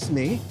impress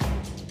me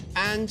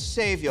and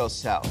save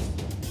yourself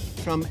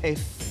from a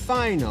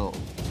final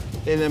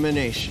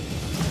elimination.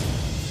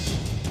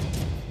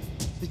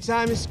 The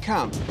time has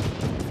come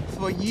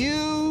for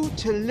you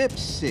to lip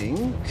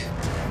sync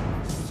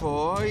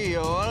for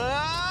your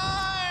life.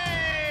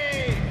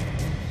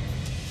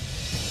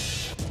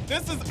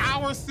 This is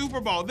our Super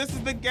Bowl. This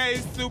is the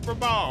gay Super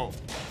Bowl.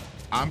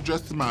 I'm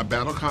dressed in my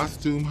battle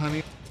costume,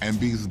 honey, and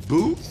these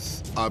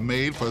boots are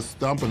made for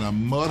stumping a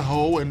mud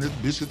hole in this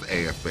bitch's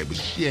ass, baby.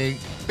 She ain't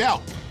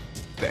felt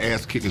the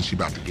ass kicking she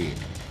about to get.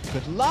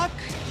 Good luck,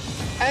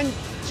 and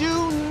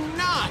do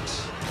not.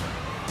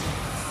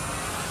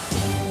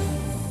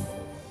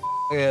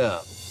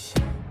 Yeah.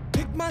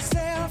 Pick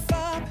myself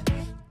up,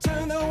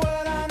 turn the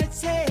world on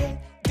its head.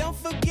 Don't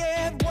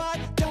forget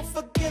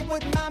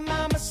what my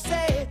mama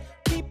said.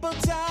 People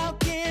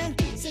talking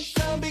since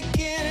the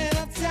beginning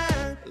of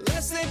time.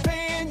 Unless they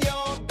paying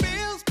your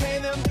bills, pay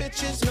them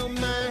bitches no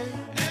mind.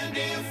 And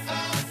if I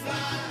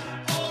fly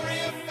or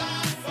if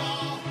I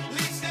fall, at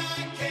least I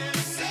can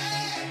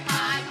say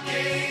I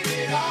gave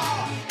it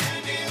all.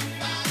 And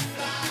if I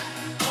fly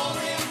or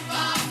if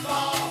I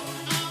fall,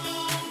 I'm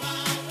on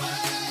my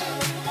way.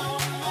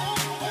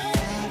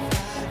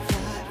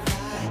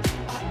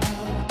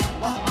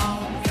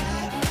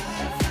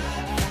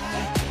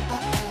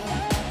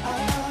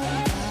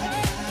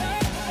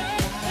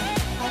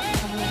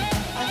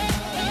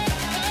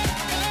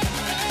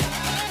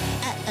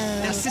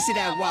 Now, sissy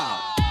that wild.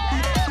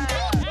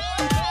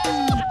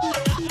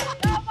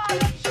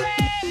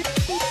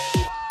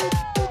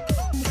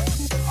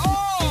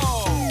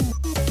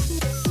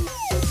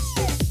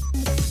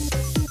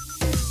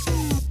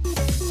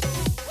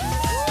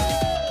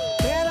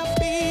 Better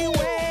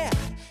beware,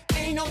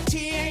 ain't no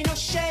tea, ain't no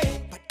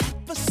shade. But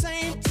at the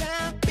same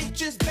time,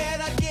 bitches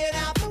better get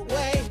out the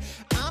way.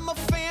 I'm a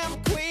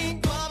femme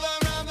queen, mother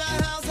of the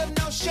house of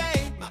no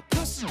shame. My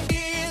pussy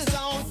is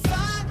on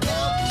fire,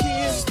 now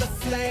kiss the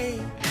flame.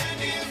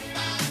 And if I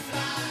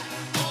fly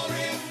or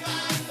if I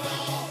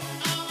fall,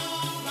 I'm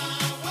on my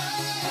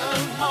way.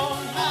 I'm on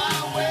my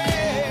way.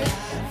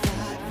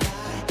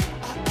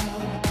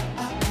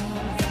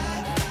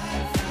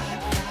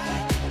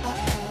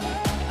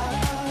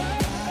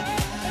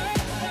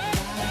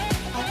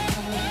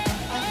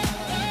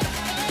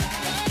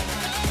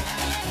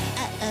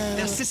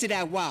 Now, sissy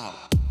that wild.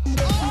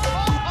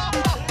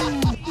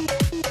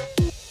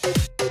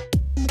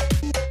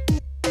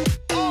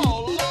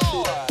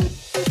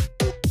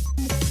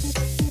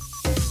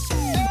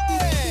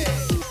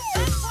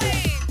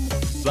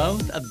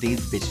 Both of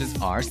these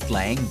bitches are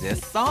slaying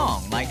this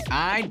song. Like,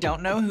 I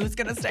don't know who's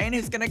gonna stay and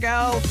who's gonna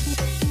go.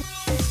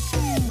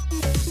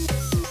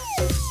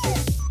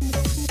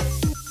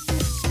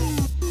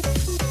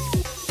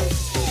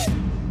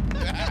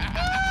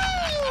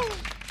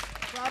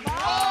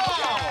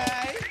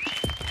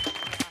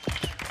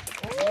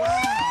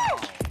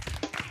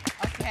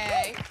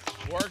 Okay.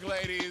 Work,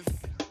 ladies.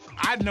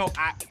 I know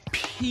I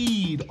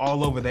peed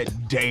all over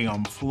that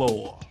damn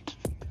floor.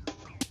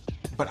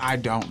 But I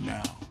don't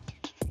know.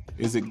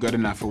 Is it good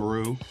enough for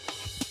Ru?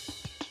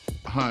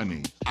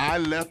 Honey, I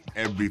left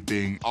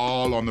everything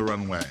all on the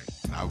runway.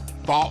 And I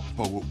fought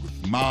for what was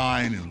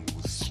mine and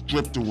was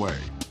stripped away.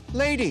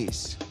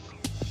 Ladies,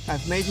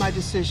 I've made my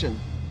decision.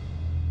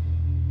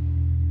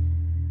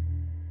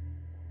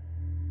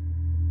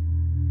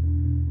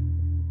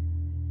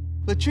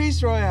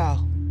 Latrice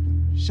Royale,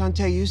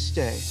 Shantae, you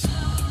stay.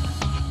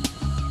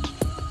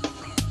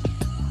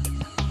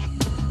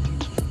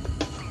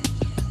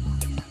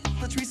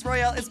 Latrice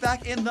Royale is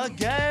back in the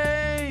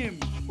game.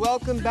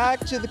 Welcome back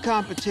to the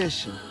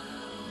competition.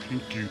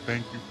 Thank you,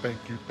 thank you, thank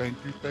you, thank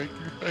you, thank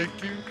you,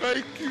 thank you,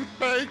 thank you,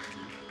 thank you.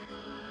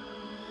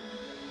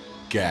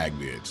 Gag,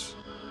 bitch.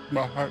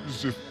 My heart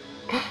is just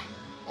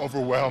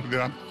overwhelmed,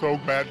 and I'm so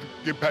glad to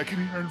get back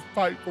in here and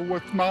fight for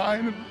what's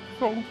mine. And I'm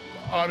so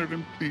honored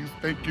and pleased.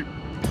 Thank you.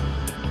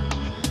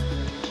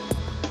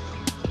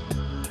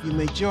 You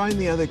may join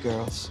the other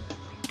girls.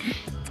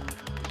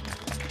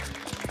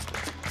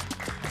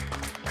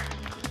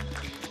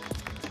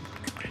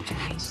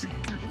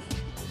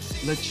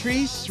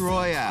 Latrice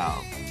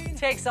Royale.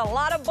 Takes a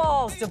lot of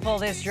balls to pull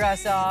this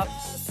dress off.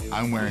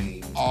 I'm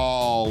wearing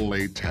all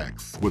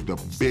latex with a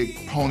big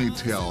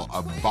ponytail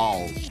of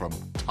balls from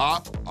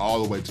top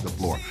all the way to the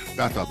floor.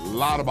 That's a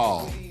lot of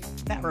balls.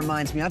 That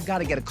reminds me, I've got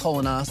to get a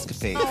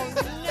colonoscopy. Oh,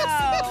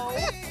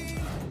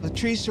 no.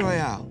 Latrice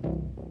Royale.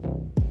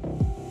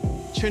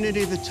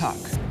 Trinity the Tuck.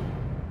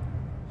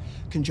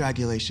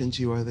 Congratulations,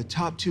 you are the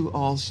top 2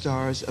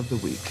 All-Stars of the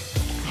week.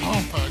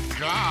 Oh my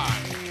God.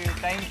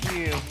 Thank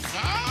you.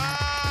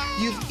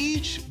 You've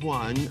each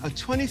won a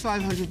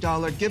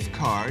 $2,500 gift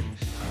card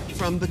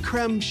from the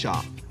Creme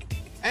Shop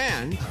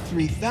and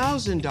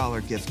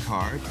 $3,000 gift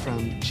card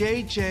from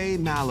JJ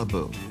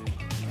Malibu.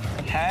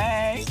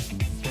 Hey.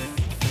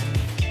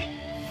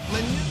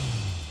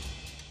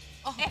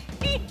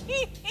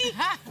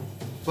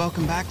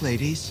 Welcome back,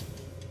 ladies.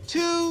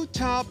 2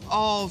 top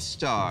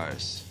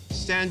All-Stars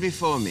stand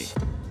before me.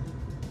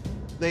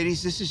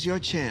 Ladies, this is your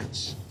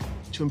chance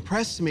to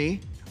impress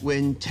me,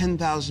 win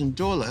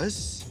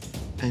 $10,000,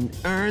 and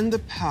earn the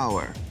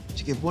power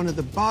to give one of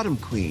the bottom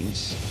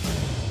queens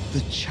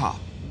the chop.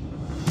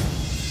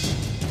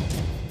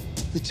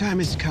 The time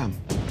has come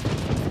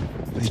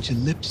for you to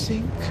lip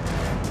sync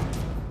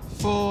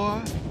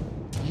for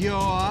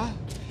your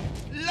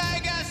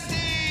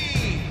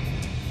legacy.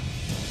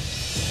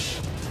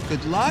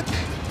 Good luck,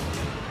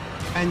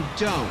 and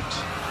don't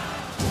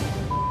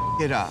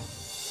it up.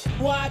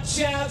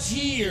 Watch out,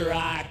 here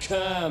I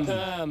come.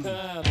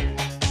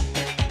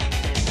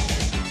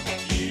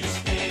 You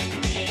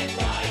spin me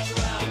right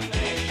round,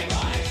 baby,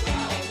 right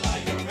round,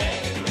 like a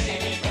record,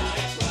 baby,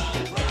 right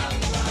round,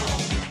 round,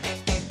 round.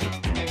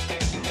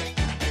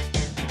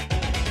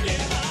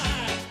 Yeah,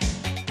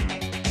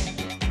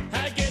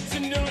 I get to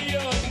know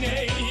your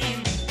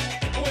name.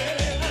 Well,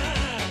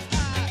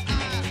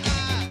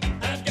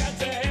 I've got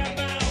to have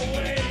my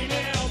way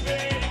now,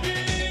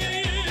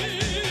 baby.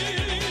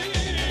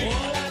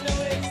 All I know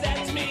is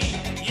that's me.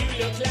 You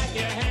look like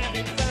you're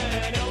having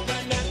fun.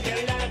 Open up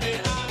your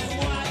loving arms.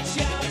 Watch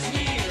out,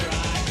 here I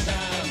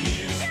come.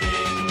 You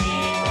spin me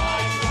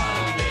right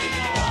round,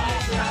 baby,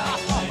 right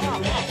round. Like a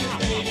record,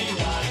 baby,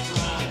 right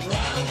round,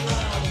 round,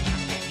 round.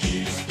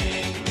 You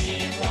spin me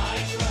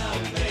right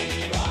round,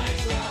 baby, right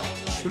round.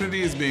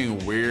 Trinity is being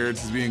weird,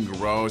 she's being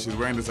gross, she's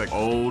wearing this like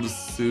old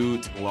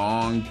suit,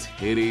 long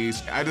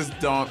titties. I just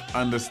don't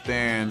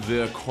understand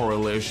the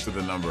correlation to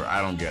the number.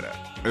 I don't get it.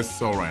 It's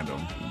so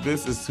random.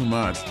 This is too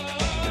much. All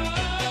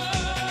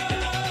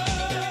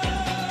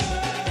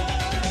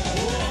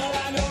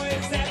I know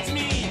is that's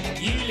me.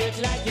 You look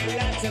like you're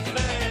lots of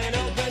fun.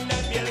 Open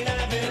up your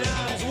loving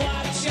arms.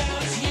 Watch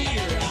out,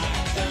 here I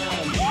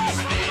come. You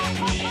spin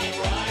me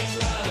right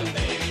round,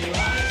 baby,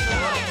 right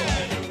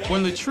round.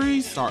 When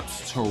Latrice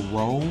starts to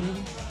roll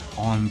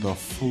on the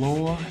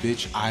floor,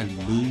 bitch, I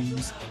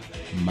lose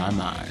my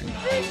mind.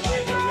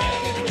 Like a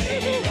record,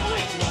 baby,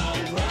 right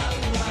round,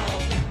 round,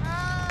 round.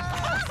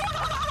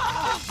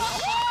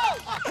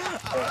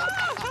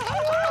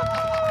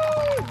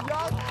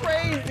 Y'all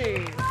crazy.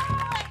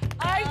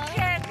 I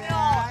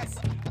cannot.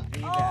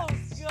 Oh,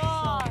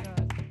 God.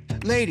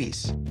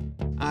 Ladies,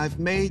 I've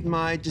made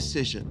my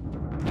decision.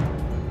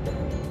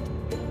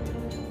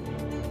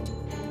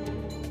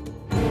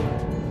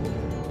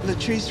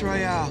 Latrice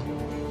Royale,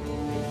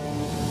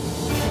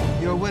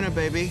 you're a winner,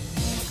 baby.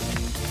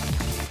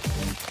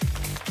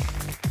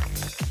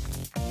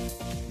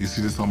 You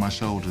see this on my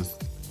shoulders?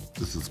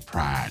 This is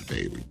pride,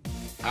 baby.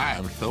 I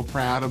am so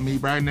proud of me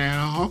right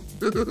now.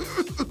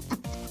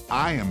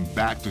 I am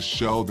back to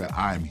show that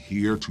I'm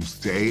here to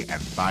stay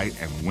and fight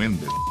and win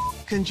this.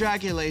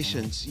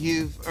 Congratulations,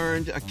 you've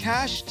earned a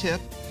cash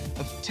tip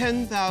of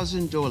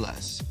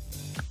 $10,000.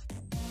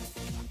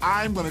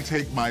 I'm gonna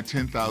take my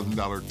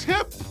 $10,000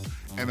 tip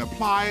and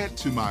apply it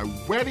to my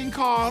wedding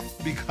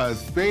cost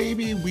because,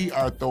 baby, we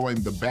are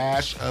throwing the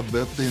bash of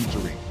the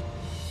century.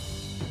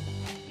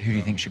 Who do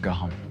you think should go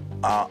home?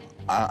 I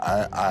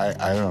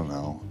don't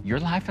know. Your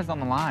life is on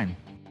the line.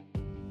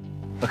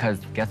 Because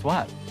guess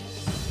what?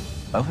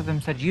 Both of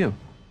them said you.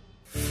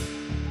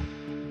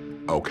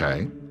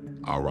 Okay,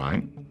 all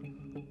right.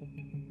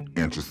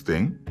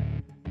 interesting.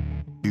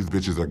 These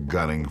bitches are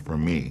gunning for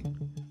me.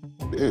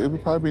 It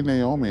would probably be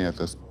Naomi at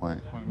this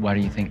point. Why do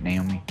you think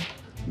Naomi?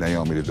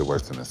 Naomi did the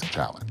worst in this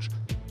challenge.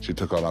 She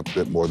took on a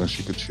bit more than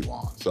she could chew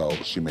on. So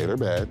she made her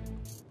bed,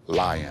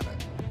 lie in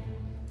it,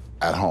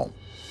 at home.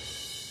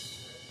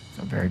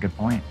 That's a very good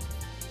point.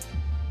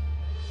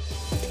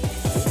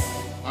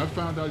 I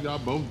found out y'all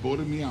both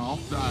voted me off,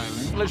 darling.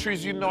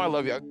 Latrice, you know I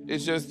love you.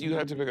 It's just you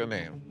have to pick a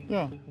name.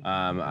 Yeah.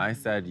 I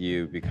said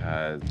you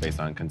because based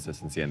on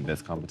consistency in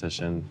this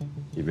competition,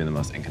 you've been the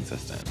most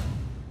inconsistent.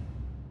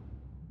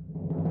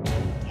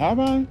 Have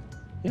I?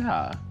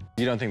 Yeah.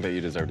 You don't think that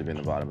you deserve to be in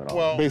the bottom at all?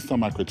 Well, based on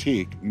my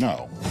critique,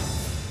 no.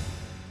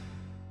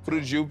 Who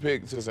did you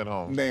pick to send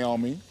home?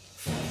 Naomi.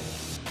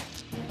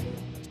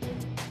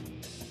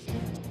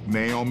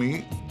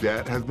 Naomi,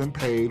 debt has been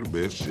paid,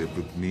 bitch. If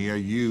it's me or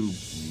you,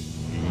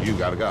 you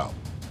gotta go.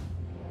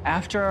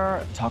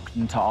 After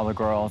talking to all the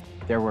girls,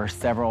 there were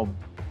several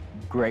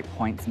great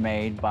points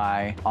made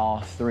by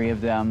all three of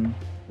them,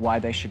 why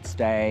they should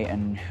stay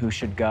and who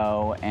should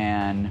go.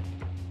 And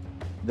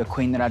the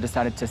queen that I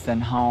decided to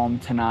send home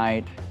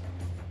tonight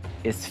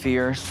is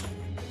fierce,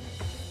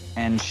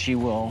 and she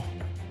will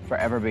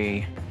forever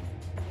be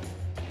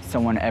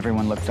someone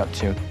everyone looks up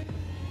to.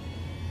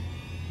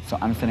 So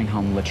I'm sending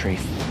home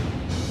Latrice.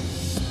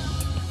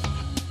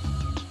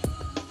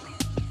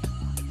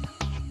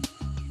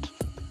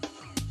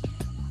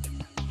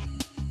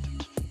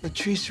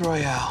 Latrice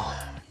Royale,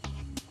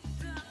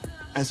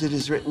 as it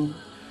is written,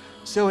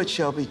 so it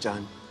shall be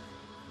done.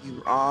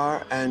 You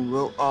are and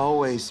will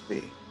always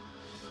be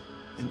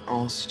an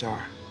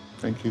all-star.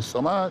 Thank you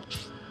so much.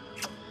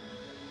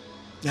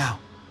 Now,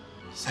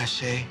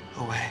 sashay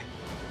away.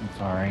 I'm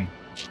sorry.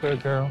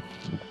 Good girl.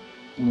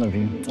 I love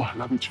you. I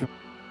love you too.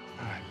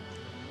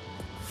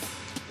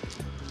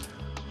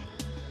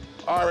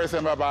 I already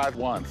said my bye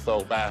once,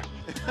 so bye.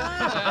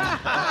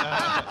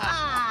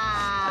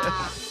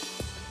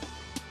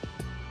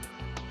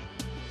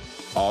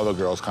 All the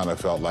girls kind of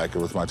felt like it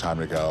was my time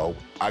to go.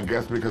 I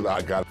guess because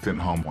I got sent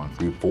home once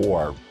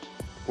before,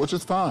 which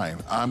is fine.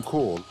 I'm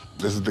cool.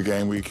 This is the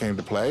game we came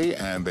to play,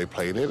 and they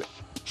played it.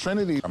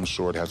 Trinity, I'm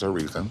sure it has her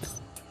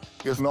reasons.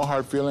 There's no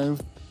hard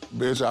feelings.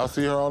 Bitch, I'll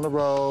see her on the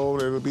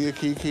road. It'll be a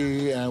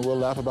kiki, and we'll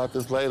laugh about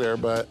this later,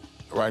 but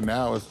right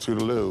now it's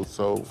toodaloo,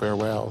 so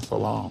farewell, so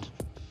long.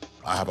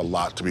 I have a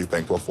lot to be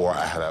thankful for.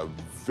 I had a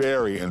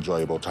very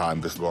enjoyable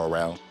time this go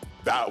around.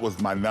 That was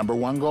my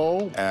 #1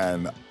 goal,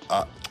 and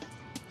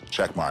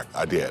check mark,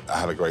 I did. I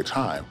had a great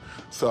time.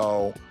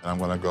 So I'm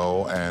gonna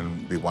go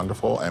and be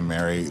wonderful and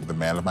marry the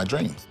man of my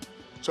dreams.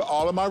 To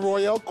all of my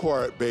royal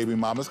court, baby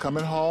mama's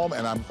coming home,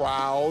 and I'm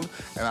proud,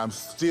 and I'm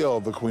still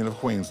the queen of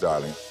queens,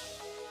 darling.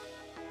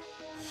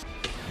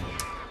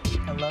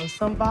 Hello,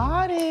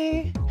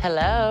 somebody.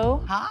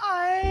 Hello.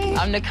 Hi.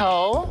 I'm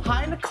Nicole.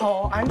 Hi,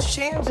 Nicole. I'm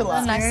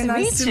Shangela. Oh, nice Very to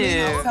meet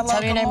you. Hello,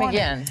 Tell me your good name morning.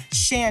 again.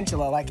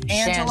 Shangela, like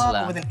Angela, Shangela.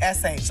 but with an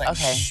SH. Like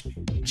Okay.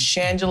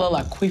 Shangela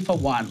Laquifa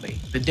Wadley,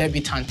 the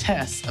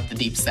debutantess of the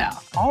Deep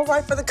South. All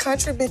right for the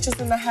country bitches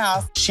in the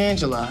house.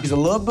 Shangela, she's a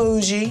little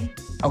bougie,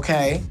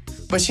 okay?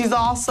 But she's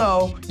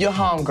also your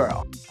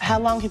homegirl. How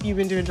long have you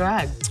been doing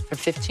drag? For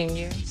 15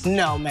 years.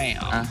 No,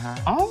 ma'am.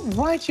 All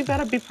right, you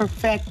gotta be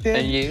perfected.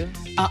 And you?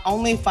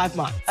 Only 5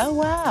 months. Oh,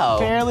 wow.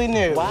 Fairly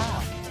new.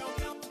 Wow.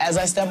 As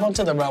I step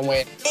onto the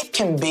runway, it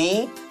can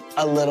be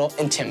a little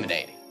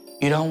intimidating.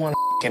 You don't want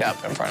to get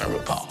up in front of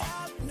RuPaul.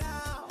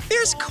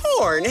 There's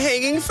corn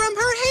hanging from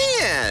her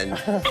hand.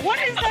 What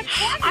is that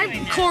corn?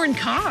 I'm corn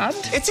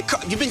cobbed.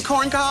 You've been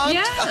corn cobbed?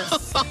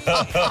 Yes.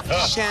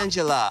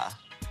 Shangela,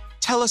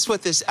 tell us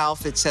what this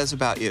outfit says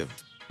about you.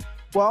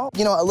 Well,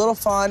 you know, a little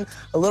fun,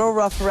 a little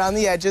rough around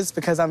the edges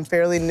because I'm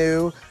fairly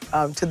new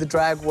to the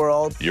drag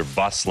world. Your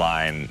bust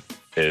line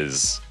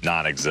is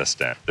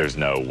non-existent. There's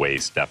no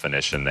waist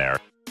definition there.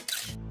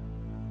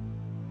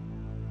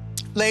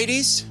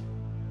 Ladies,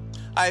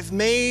 I've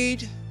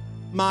made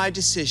my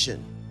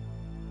decision.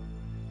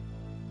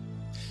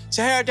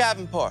 Sahara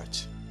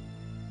Davenport,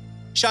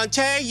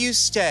 Shantae, you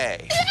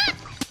stay.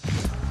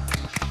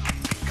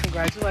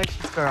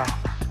 Congratulations, girl.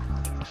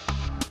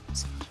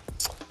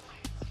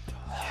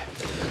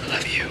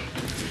 Love you.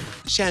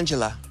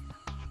 Shangela,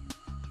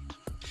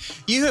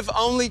 you have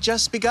only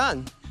just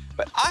begun,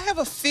 but I have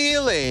a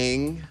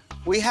feeling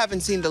we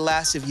haven't seen the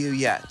last of you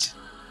yet.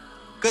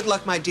 Good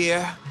luck, my dear.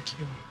 Thank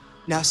you.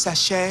 Now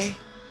sashay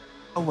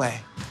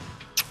away.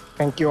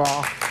 Thank you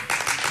all.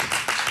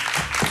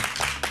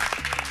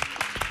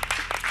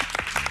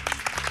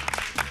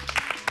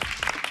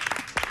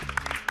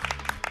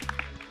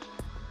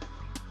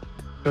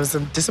 It was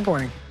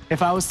disappointing.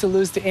 If I was to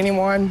lose to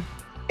anyone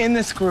in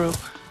this group,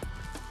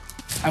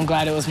 I'm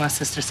glad it was my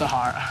sister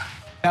Sahara.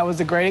 That was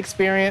a great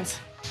experience,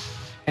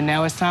 and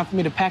now it's time for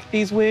me to pack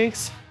these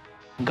wigs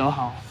and go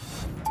home.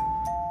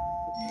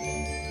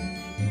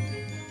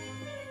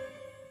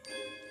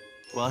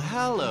 Well,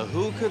 hello,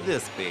 who could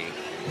this be?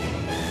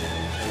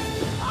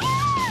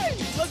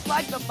 Looks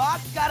like the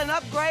box got an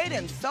upgrade,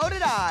 and so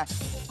did I.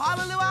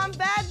 Hallelujah, I'm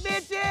back,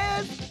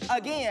 bitches!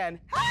 Again.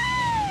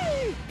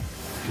 Hey!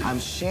 I'm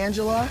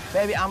Shangela.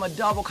 Baby, I'm a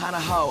double kind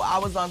of hoe. I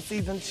was on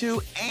season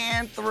 2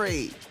 and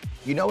 3.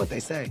 You know what they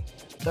say?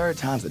 Third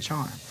time's a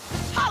charm.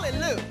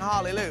 Hallelujah.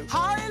 Hallelujah.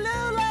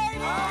 Hallelujah,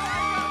 ladies.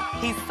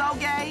 He's so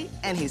gay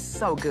and he's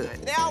so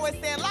good. They always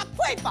say, La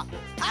Cuepa.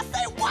 I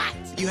say what?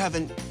 You have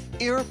an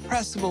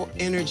irrepressible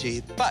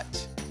energy,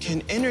 but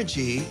can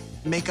energy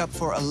make up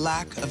for a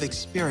lack of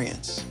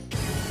experience?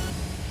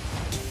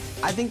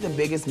 I think the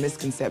biggest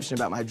misconception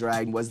about my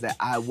drag was that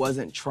I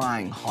wasn't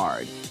trying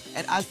hard.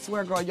 And I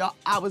swear, girl, y'all,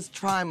 I was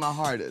trying my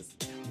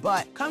hardest.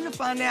 But come to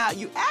find out,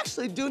 you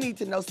actually do need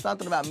to know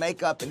something about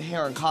makeup and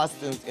hair and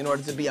costumes in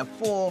order to be a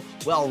full,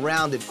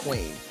 well-rounded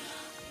queen.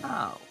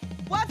 Oh.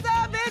 What's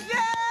up, bitches?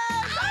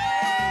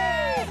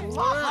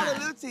 Oh,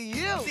 hallelujah to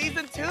you.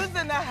 Season 2's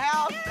in the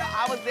house.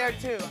 I was there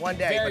too. One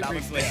day, Very but I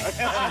was briefly.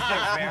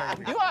 there.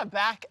 You are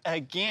back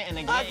again and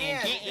again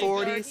and again.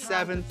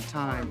 47th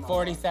time.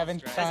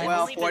 47th time.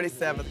 Well,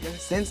 47th.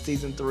 Since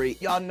season 3,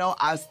 y'all know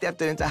I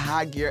stepped into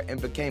high gear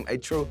and became a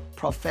true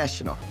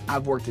professional.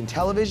 I've worked in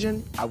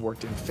television, I've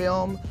worked in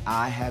film,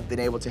 I have been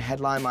able to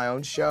headline my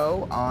own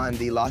show on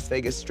the Las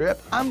Vegas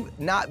Strip. I'm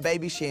not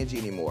baby Shanji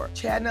anymore.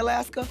 Chad in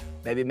Alaska,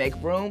 maybe make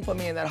room for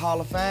me in that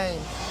Hall of Fame.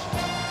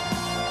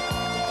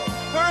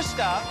 First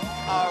up,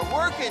 our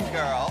working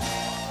girl,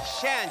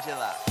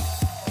 Shangela.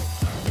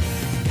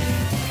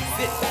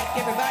 Sit back,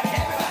 everybody.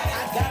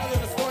 I got a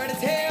little story to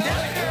tell.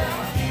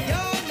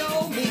 Y'all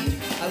know me,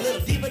 a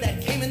little diva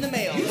that came in the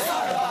mail. You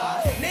saw her,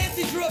 boss.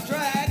 Nancy drew up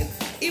drag,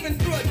 even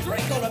threw a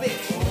drink on a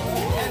bitch.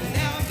 And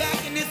now I'm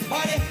back in this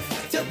party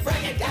to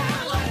break it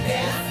down like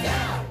this.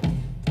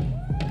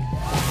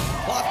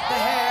 Pluck the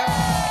hair,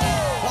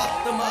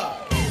 pluck the mug,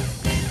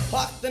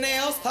 pluck the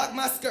nails, pluck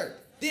my skirt.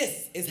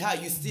 This is how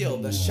you steal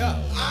the show.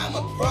 I'm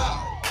a pro.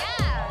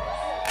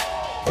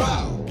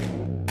 Pro.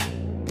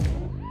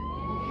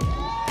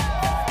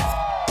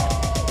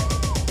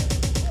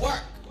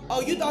 Work.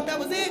 Oh, you thought that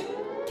was it?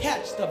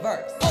 Catch the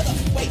verse. Hold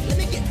up, wait, let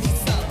me get me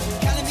some.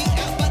 Counting me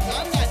out, but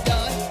I'm not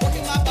done.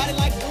 Working my body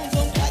like boom,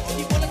 boom, clap. If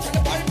you wanna turn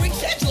the party, bring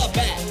Shangela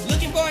back.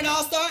 Looking for an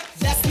all-star?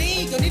 That's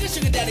me. Don't need a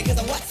sugar daddy, cause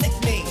I'm what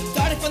 6'me".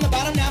 Started from the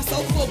bottom, now I'm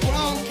so full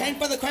grown. Came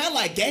for the crown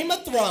like Game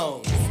of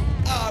Thrones.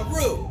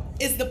 Ru,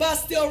 is the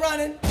bus still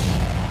running?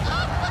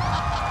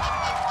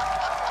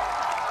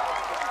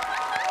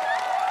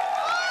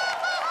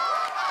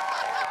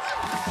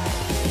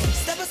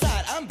 Step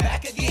aside, I'm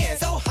back again.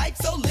 So hyped,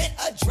 so lit,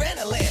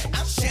 adrenaline.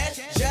 I'm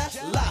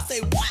Shangela.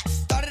 Say what?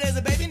 Started as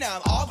a baby, now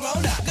I'm all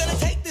grown up. Gonna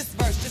take this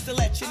verse just to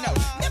let you know.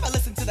 Never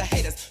listen to the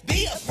haters.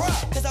 Be a pro.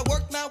 Cause I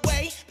worked my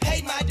way,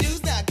 paid my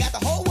dues. Now I got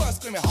the whole world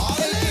screaming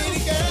hallelujah.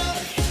 Hey, girl,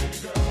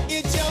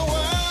 it's your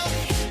world.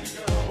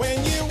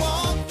 When you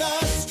walk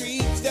the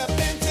street, step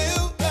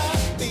into the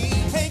beat.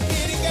 Hey,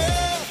 kitty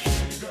girl,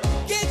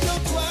 get your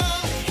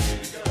twirl.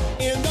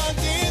 In the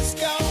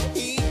disco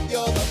heat,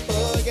 you're the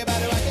boogie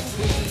body rockin'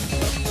 queen.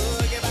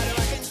 Boogie body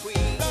rockin'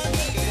 queen.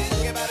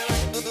 Boogie body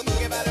rockin',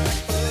 boogie body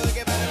rockin',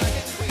 boogie body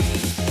rockin' queen.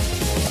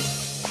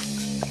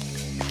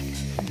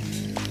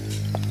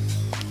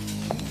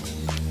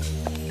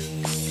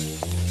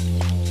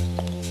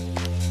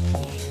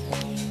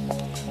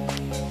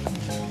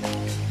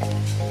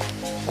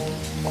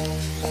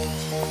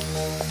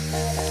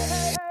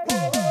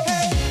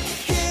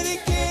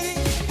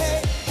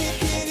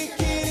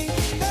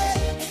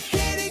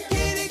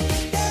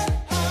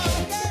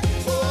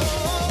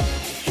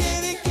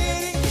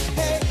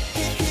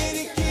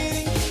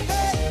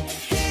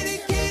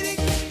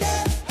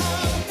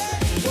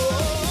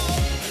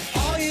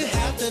 All you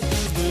have to do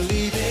is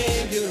believe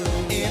in you.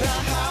 In a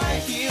high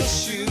heel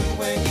shoe,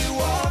 when you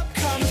walk,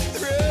 come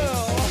through.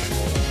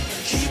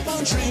 Keep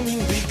on dreaming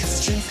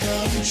because dreams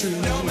come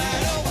true. No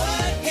matter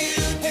what you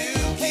do,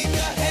 keep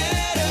your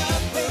head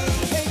up, boo.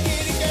 Hey,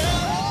 kitty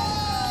girl.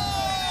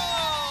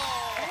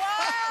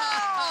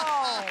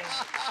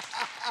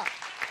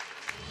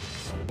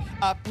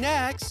 Up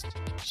next,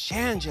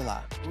 Shangela.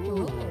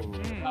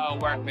 Oh,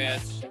 work,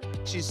 bitch.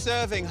 She's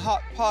serving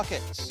Hot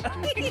Pockets.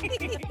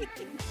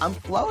 I'm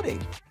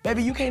floating.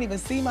 Baby, you can't even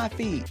see my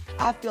feet.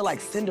 I feel like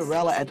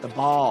Cinderella at the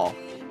ball.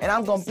 And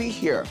I'm gonna be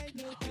here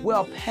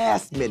well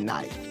past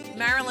midnight.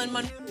 Marilyn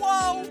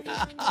Monroe.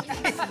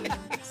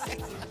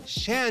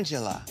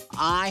 Shangela.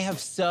 I have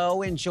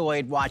so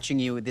enjoyed watching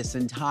you this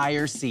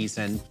entire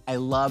season. I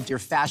loved your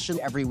fashion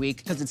every week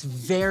because it's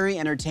very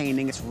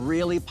entertaining. It's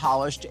really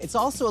polished. It's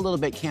also a little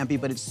bit campy,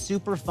 but it's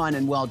super fun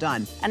and well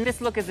done. And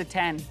this look is a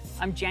 10.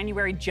 I'm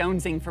January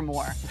Jonesing for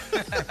more.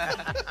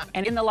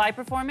 And in the live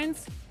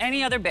performance,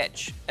 any other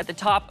bitch at the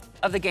top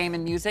of the game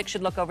in music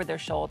should look over their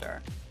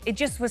shoulder. It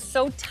just was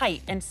so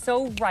tight and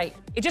so right.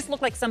 It just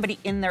looked like somebody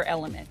in their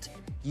element.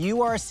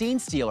 You are a scene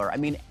stealer. I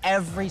mean,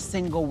 every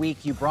single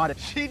week you brought it.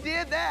 She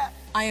did that.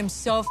 I am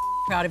so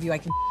proud of you. I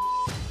can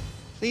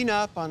Clean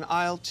up on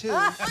aisle 2. Oh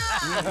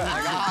my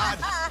God.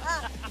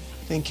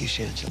 Thank you,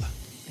 Shangela.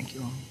 Thank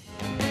you.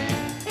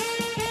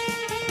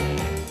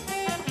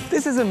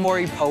 This is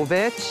Amori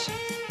Povich.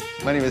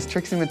 My name is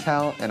Trixie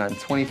Mattel, and I'm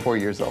 24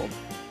 years old.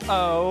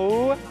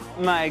 Oh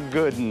my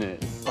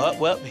goodness.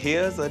 Well,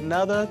 here's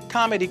another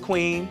comedy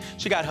queen.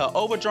 She got her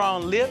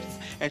overdrawn lips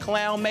and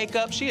clown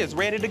makeup. She is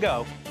ready to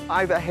go.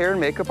 I'm a hair and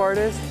makeup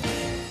artist.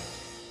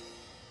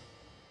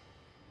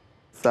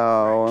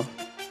 So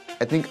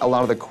I think a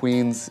lot of the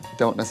queens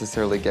don't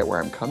necessarily get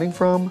where I'm coming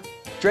from.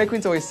 Drag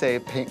queens always say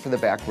paint for the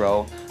back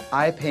row.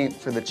 I paint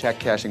for the check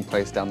cashing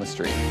place down the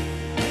street.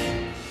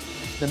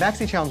 The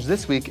Maxi Challenge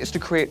this week is to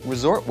create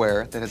resort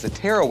wear that has a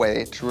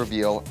tearaway to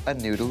reveal a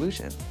nude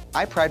illusion.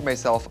 I pride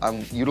myself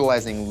on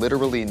utilizing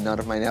literally none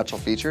of my natural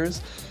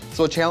features,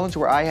 so a challenge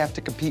where I have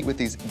to compete with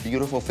these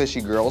beautiful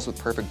fishy girls with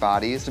perfect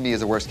bodies, to me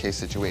is a worst case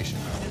situation.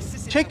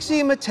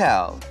 Trixie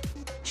Mattel.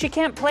 She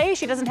can't play,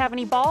 she doesn't have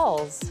any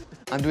balls.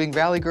 I'm doing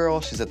Valley Girl,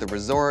 she's at the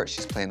resort,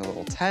 she's playing a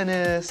little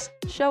tennis.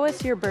 Show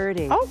us your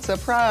birdie. Oh,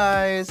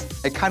 surprise!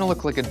 I kind of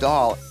look like a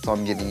doll, so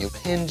I'm giving you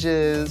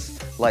hinges.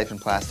 Life in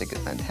plastic is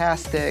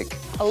fantastic.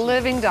 A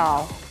living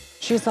doll.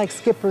 She's like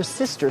Skipper's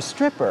sister,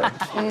 Stripper.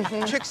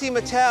 Trixie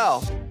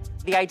Mattel.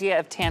 The idea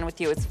of tan with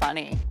you is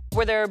funny.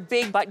 Were there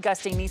big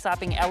butt-gusting,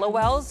 knee-slapping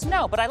LOLs?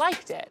 No, but I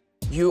liked it.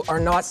 You are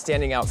not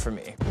standing out for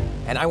me.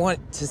 And I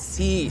want to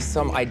see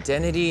some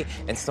identity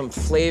and some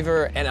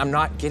flavor, and I'm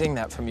not getting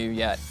that from you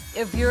yet.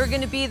 If you're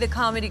gonna be the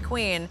comedy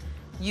queen,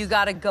 you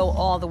gotta go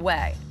all the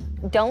way.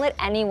 Don't let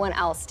anyone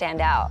else stand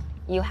out.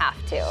 You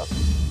have to.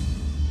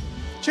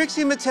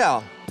 Trixie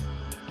Mattel,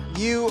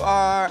 you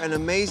are an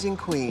amazing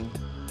queen.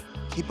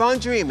 Keep on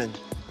dreaming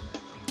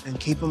and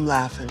keep them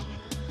laughing.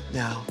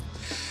 Now,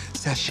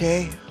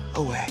 sashay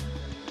away.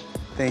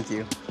 Thank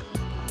you.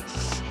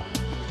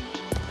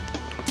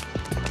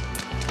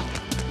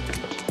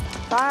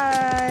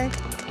 Bye.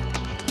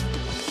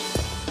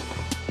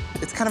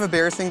 It's kind of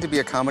embarrassing to be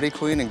a comedy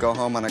queen and go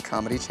home on a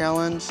comedy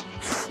challenge.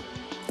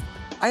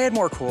 I had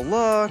more cool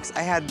looks,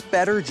 I had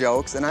better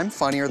jokes, and I'm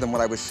funnier than what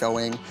I was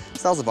showing,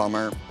 so that was a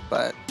bummer.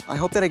 But I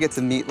hope that I get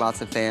to meet lots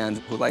of fans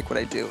who like what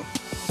I do.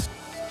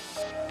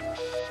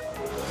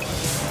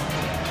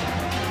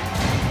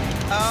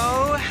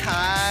 Oh,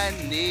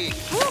 honey.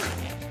 Whew.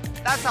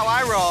 That's how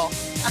I roll.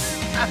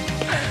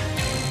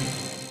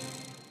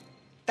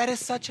 That is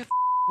such a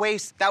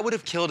waste. That would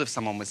have killed if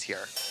someone was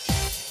here.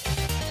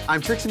 I'm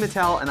Trixie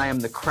Mattel, and I am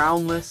the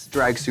crownless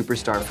drag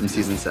superstar from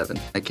season 7.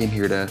 I came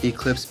here to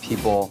eclipse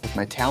people with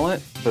my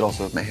talent, but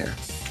also with my hair.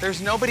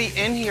 There's nobody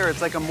in here.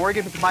 It's like a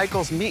Morgan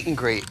Michaels meet and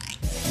greet.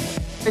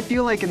 I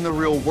feel like in the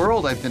real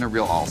world, I've been a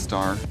real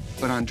all-star,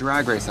 but on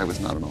Drag Race, I was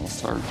not an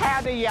all-star.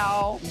 Howdy,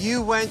 y'all.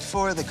 You went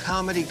for the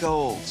comedy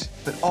gold,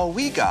 but all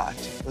we got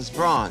was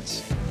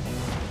bronze.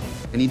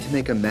 I need to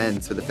make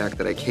amends for the fact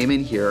that I came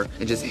in here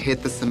and just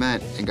hit the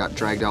cement and got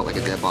dragged out like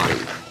a dead body.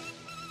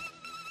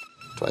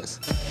 Twice.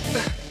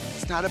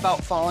 It's not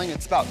about falling,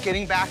 it's about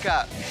getting back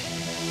up.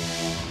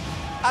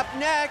 Up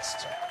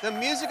next, the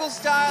musical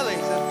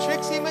stylings of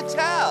Trixie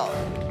Mattel.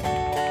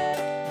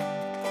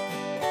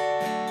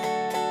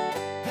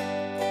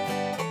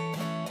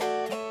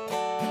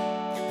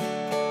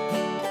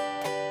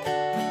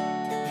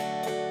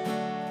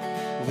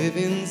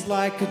 Living's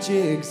like a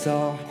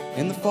jigsaw,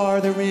 and the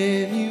farther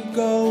in you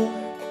go,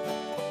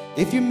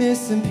 if you're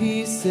missing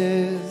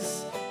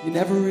pieces, you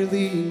never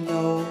really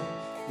know.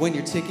 When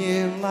you're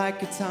ticking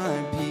like a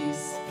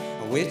timepiece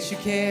on which you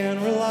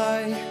can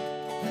rely,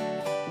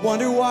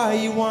 wonder why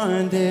you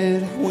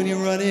winded when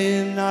you're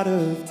running out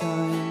of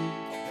time.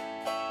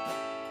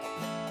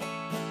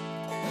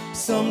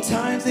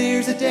 Sometimes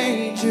there's a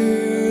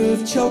danger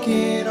of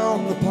choking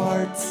on the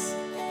parts.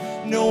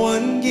 No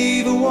one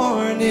gave a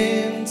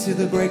warning to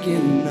the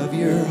breaking of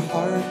your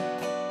heart.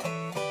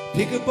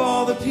 Pick up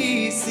all the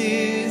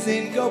pieces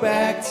and go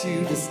back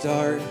to the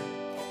start.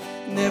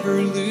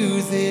 Never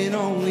losing,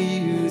 only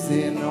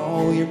using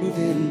all your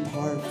moving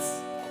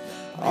parts.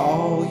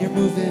 All your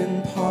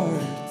moving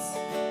parts.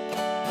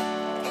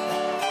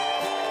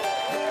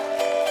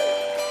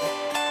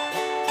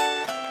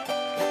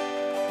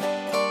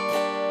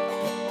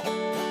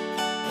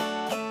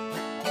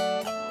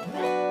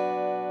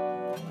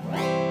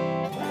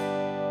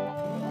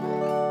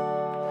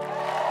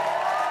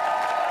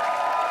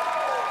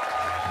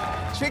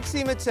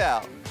 Trixie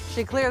Mattel.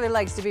 She clearly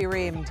likes to be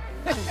reamed.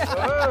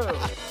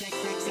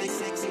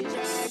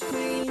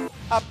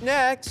 Up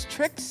next,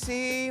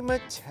 Trixie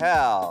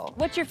Mattel.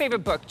 What's your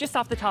favorite book, just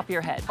off the top of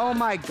your head? Oh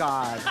my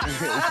God.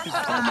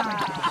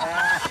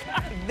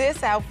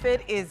 This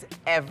outfit is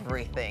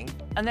everything.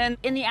 And then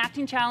in the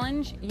acting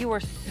challenge, you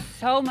were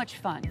so much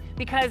fun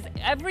because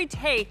every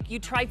take you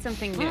tried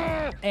something new.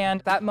 And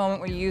that moment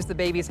where you used the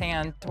baby's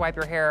hand to wipe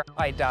your hair,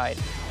 I died.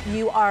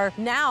 You are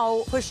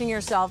now pushing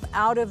yourself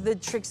out of the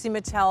Trixie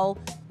Mattel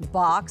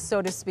box,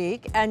 so to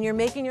speak, and you're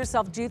making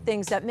yourself do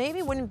things that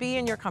maybe wouldn't be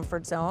in your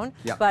comfort zone.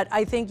 Yeah. But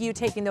I think you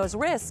taking those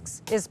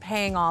risks is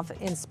paying off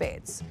in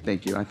spades.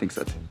 Thank you, I think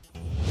so too.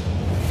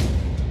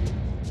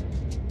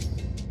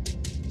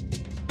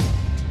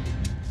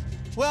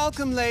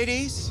 Welcome,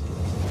 ladies.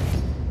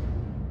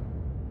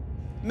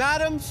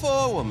 Madam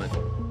Forewoman,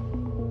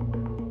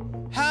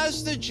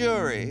 has the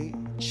jury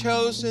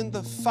chosen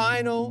the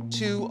final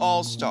 2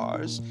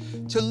 All-Stars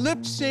to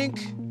lip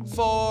sync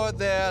for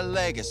their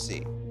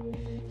legacy.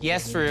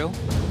 Yes, Ru.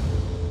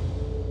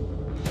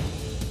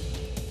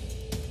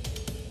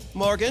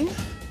 Morgan,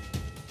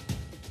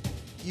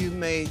 you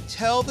may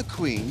tell the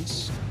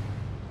queens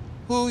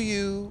who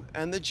you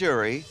and the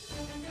jury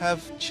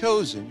have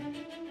chosen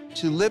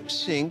to lip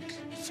sync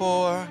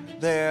for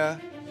their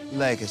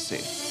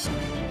legacy.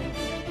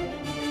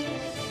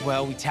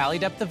 Well, we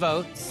tallied up the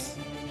votes,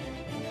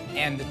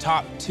 and the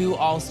top 2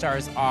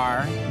 All-Stars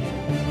are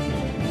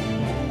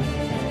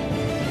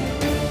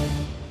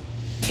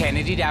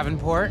Kennedy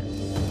Davenport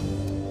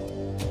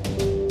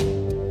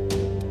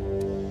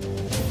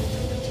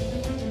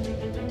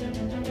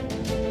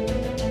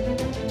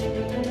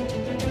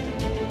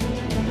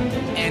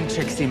and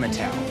Trixie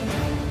Mattel.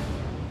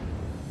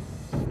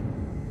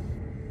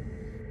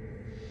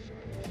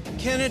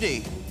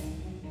 Kennedy,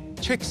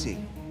 Trixie,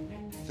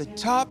 the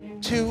top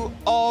 2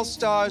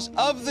 All-Stars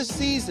of the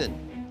season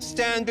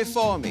stand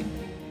before me.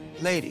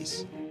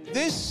 Ladies,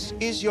 this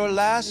is your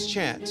last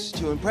chance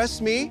to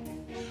impress me,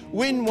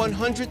 win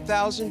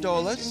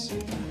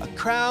 $100,000, a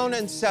crown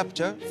and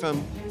scepter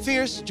from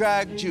Fierce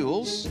Drag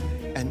Jewels,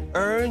 and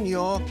earn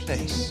your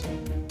place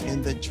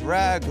in the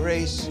Drag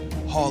Race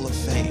Hall of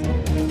Fame.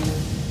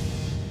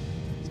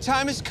 The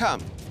time has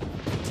come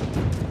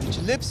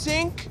to lip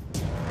sync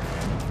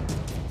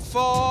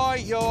for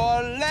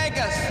your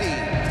legacy.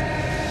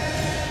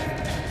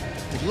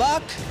 Good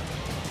luck,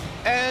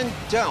 and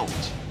don't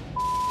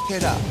f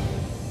it up.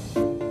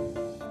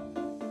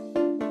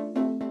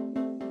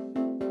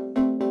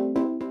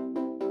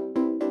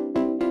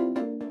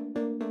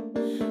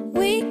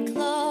 We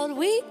clawed,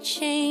 we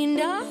chained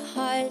our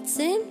hearts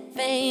in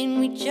vain.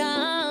 We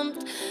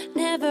jumped,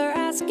 never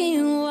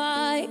asking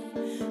why.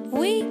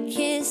 We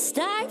kissed,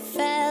 I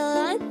fell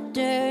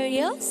under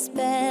your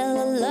spell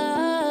of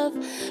love.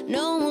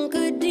 No one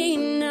could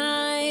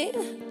deny.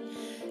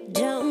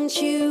 Don't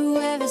you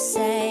ever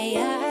say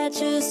I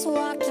just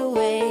walked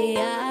away.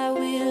 I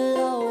will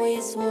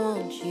always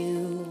want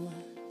you.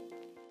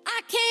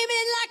 I came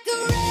in like a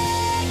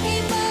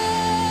wrecking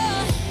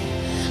ball.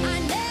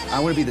 I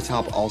want to be the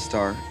top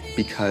All-Star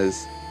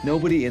because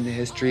nobody in the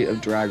history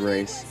of Drag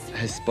Race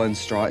has spun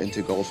straw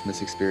into gold from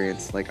this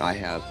experience like I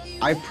have.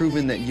 I've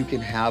proven that you can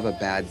have a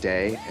bad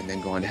day and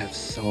then go on to have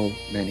so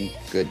many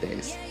good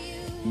days.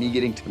 Me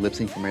getting to lip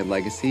sync for my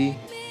legacy,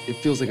 it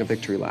feels like a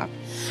victory lap.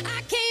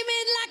 I came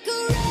in like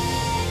a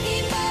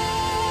wrecking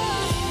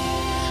ball.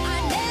 I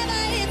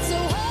never hit so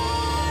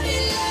hard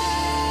in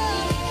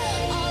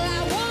love. All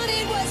I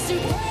wanted was to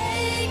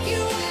break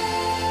you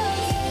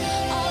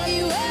off. All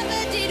you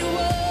ever did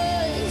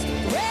was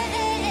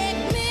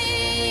wreck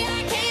me. I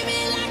came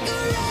in like a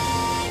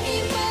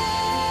wrecking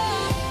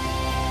ball.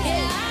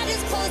 Yeah, I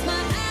just closed my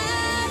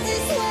eyes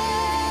and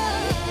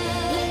swore.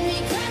 Let me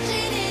crash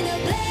it in a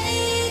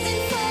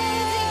blazing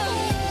fall.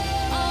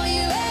 All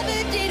you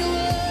ever did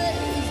was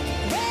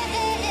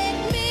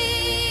wreck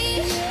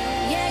me.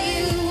 Yeah,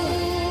 you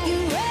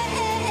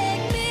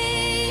wrecked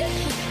me.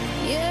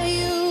 Yeah,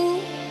 you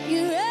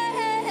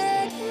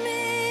wrecked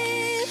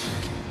me.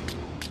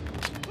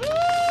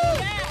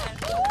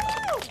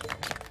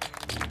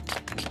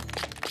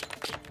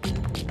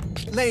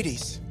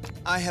 Ladies,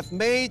 I have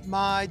made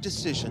my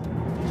decision.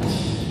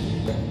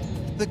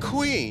 The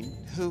queen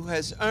who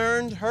has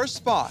earned her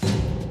spot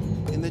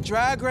in the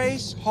Drag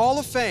Race Hall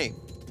of Fame,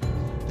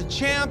 the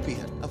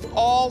champion of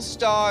All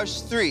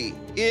Stars 3,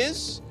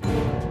 is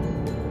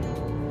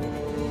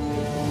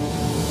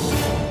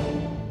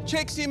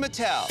Trixie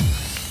Mattel.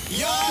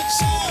 You're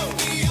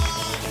champion.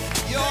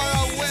 You're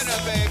a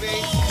winner,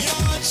 baby.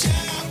 You're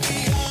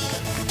champion.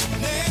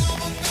 Never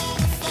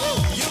gonna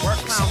fall.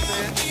 Work,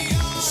 Mountain.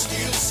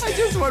 I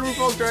just won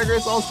RuPaul's Drag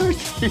Race All-Stars.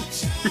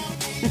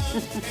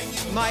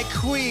 My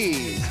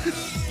queen.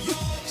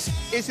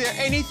 Is there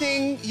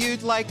anything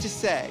you'd like to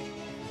say?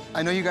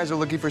 I know you guys are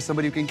looking for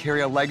somebody who can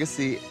carry a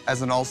legacy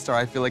as an All-Star.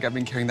 I feel like I've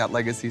been carrying that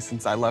legacy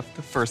since I left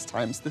the first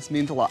time, so this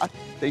means a lot.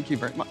 Thank you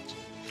very much.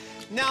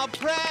 Now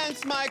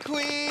prance, my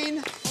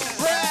queen.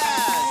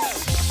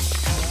 Prance!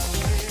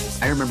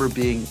 I remember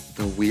being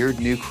the weird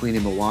new queen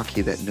in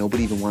Milwaukee that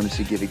nobody even wanted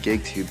to give a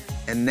gig to.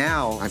 And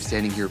now I'm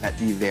standing here at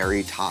the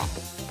very top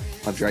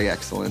of drag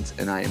excellence,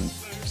 and I am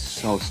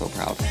so, so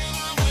proud.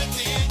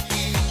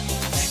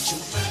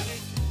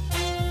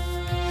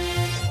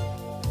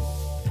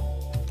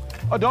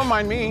 Oh, don't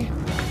mind me.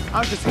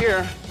 I'm just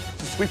here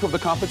to sweep up the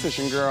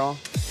competition, girl.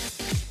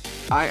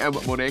 I am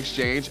Monet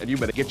Exchange, and you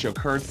better get your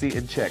currency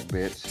in check,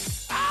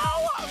 bitch.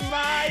 Oh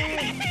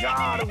my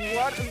God,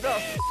 what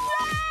the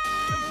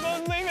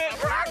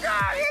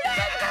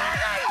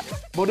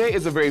Monet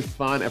is a very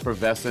fun,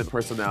 effervescent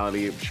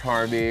personality,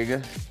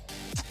 charming.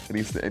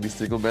 Any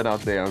single men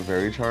out there are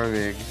very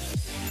charming.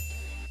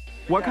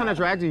 What kind of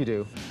drag do you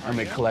do? I'm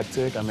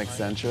eclectic, I'm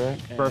eccentric.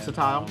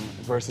 Versatile?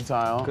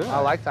 Versatile. Good. I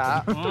like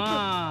that.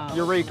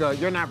 Eureka,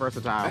 you're not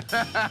versatile.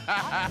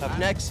 Up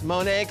next,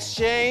 Monet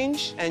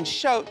Exchange and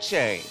Show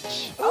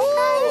Change.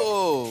 Okay.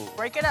 Ooh.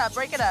 Break it up,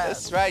 break it up.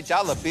 That's right,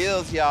 dollar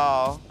bills,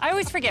 y'all. I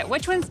always forget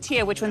which one's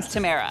Tia, which one's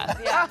Tamara.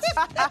 Yeah.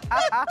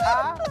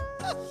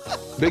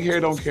 Big hair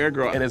don't care,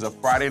 girl. It is a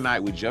Friday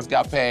night. We just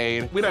got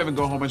paid. We don't even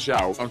go home and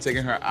shower. I'm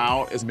taking her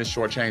out. It's Miss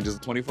Shortchange's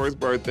 21st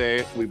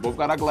birthday. We both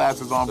got our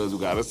glasses on because we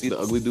gotta see the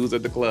ugly dudes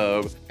at the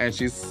club. And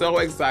she's so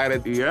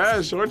excited. Yeah,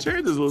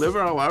 Shortchange is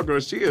living her life, girl.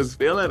 She is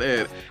feeling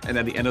it. And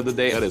at the end of the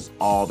day, that is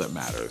all that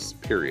matters,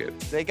 period.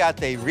 They got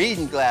their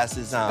reading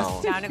glasses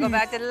on. Time to go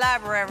back to the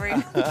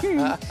library.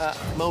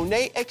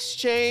 Monet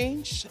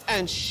Exchange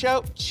and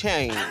Shout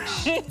Change.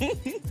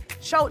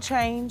 Shout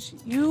Change,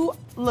 you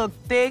look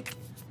thick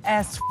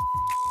as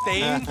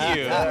Thank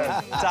you.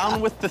 Down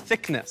with the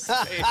thickness.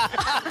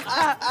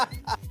 I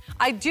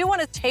do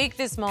want to take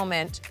this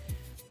moment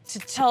to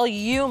tell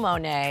you,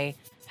 Monet,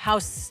 how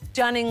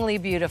stunningly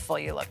beautiful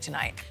you look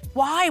tonight.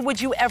 Why would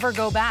you ever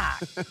go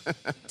back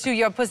to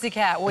your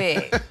pussycat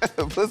wig?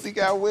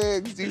 Pussycat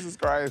wigs, Jesus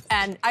Christ.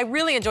 And I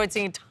really enjoyed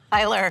seeing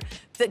Tyler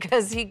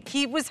because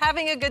he was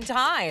having a good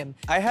time.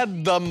 I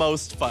had the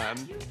most fun.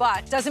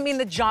 But doesn't mean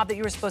the job that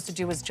you were supposed to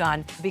do was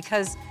done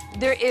because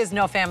there is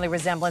no family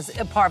resemblance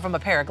apart from a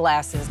pair of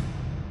glasses.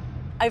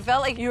 I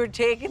felt like you were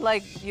taking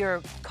like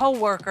your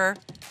coworker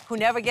who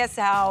never gets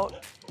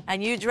out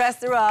and you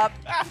dressed her up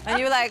and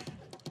you were like,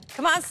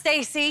 come on,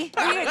 Stacy.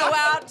 We're gonna go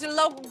out to the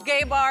local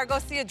gay bar, go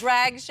see a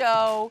drag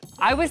show.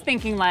 I was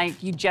thinking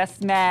like you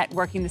just met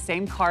working the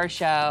same car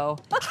show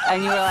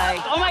and you were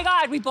like, oh my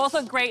God, we both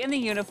look great in the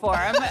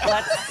uniform.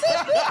 Let's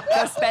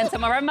go spend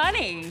some of our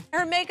money.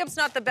 Her makeup's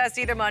not the best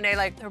either, Monet.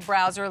 Like her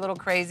brows are a little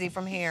crazy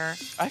from here.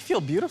 I feel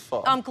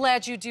beautiful. I'm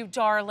glad you do,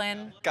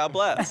 darling. God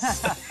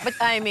bless. But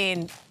I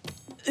mean,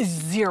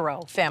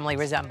 zero family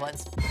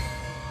resemblance.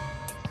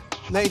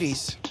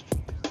 Ladies,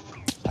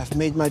 I've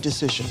made my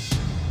decision.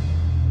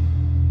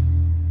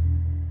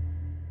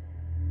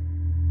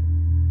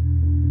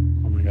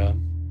 Oh my God.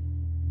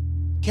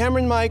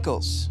 Cameron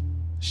Michaels,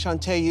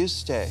 Shantae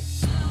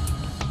Eustace.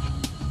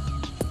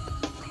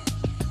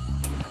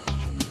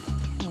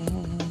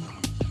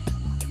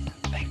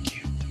 Thank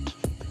you.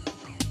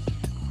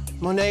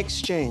 Monet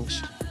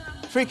Exchange.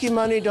 Freaky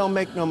money don't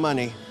make no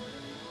money.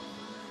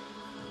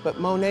 But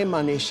Monet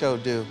money sure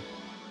do.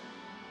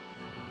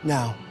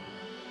 Now,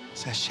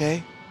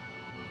 sashay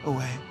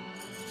away.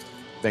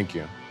 Thank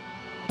you.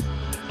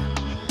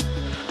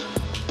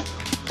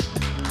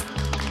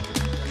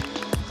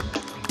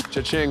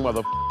 Cha-ching,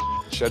 mother.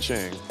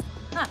 Cha-ching.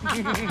 I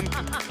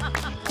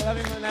love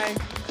you, Monet.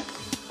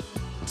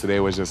 Today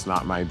was just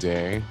not my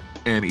day.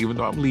 And even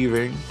though I'm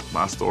leaving,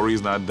 my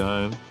story's not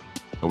done.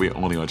 And we're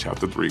only on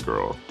chapter 3,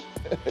 girl.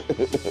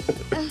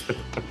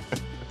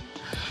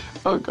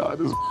 Oh God,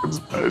 this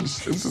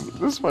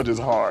smudge is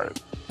hard.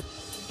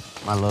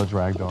 My little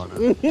drag daughter.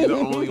 You're the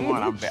only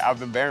one. I've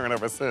been bearing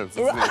ever since.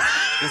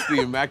 It's the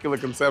Immaculate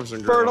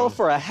Conception, girl. Fertile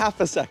for a half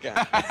a second.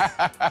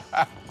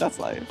 That's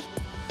life.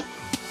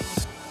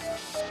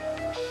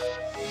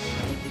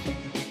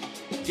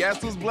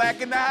 Guess who's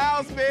black in the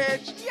house,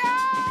 bitch? Yeah!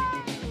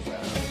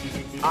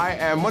 I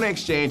am Monet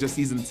Exchange of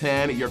season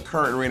 10, your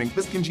current reigning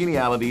Miss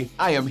Congeniality.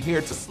 I am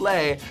here to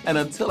slay, and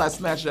until I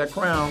snatch that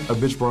crown, a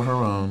bitch brought her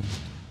own.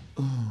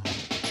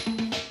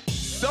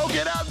 Soak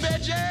it up,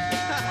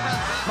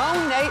 bitches!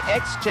 Monet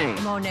Exchange.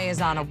 Monet is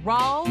on a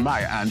roll.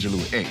 Maya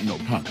Angelou ain't no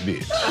punk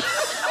bitch.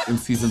 In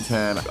season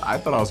 10, I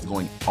thought I was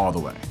going all the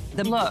way.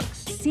 The looks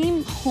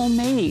seem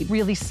homemade.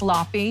 Really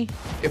sloppy.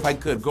 If I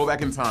could go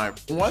back in time,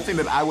 one thing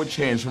that I would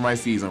change for my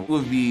season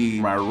would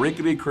be my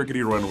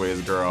rickety-crickety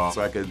runways, girl,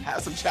 so I could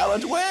have some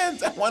challenge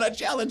wins. I want a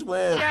challenge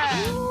win.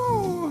 Yeah.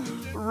 Ooh,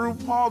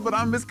 RuPaul, but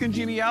I'm Miss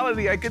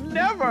Congeniality. I could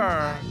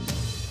never.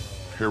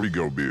 Here we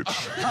go, bitch.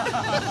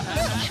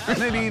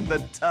 Trinity the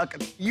Tuck,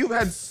 you've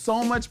had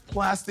so much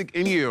plastic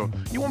in you.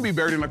 You won't be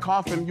buried in a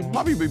coffin, you'll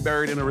probably be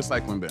buried in a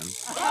recycling bin.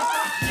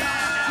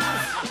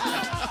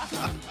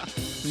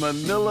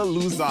 Manila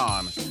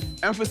Luzon.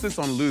 Emphasis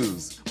on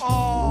lose.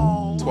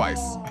 Oh.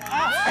 Twice.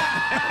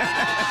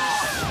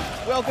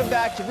 Welcome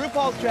back to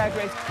RuPaul's Drag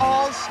Race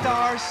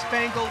All-Star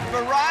Spangled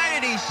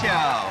Variety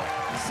Show.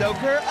 Soak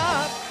her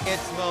up,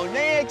 it's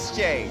Monet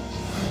Exchange.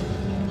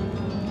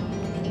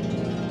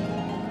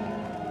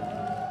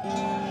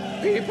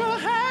 People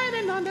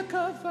hiding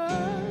undercover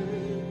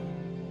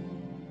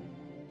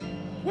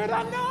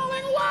without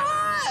knowing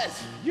what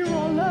you're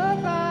all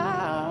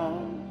about.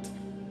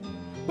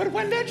 But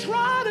when they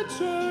try to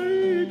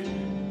take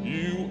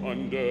you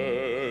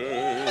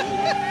under,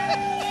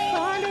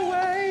 find a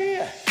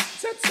way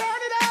to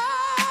turn it out.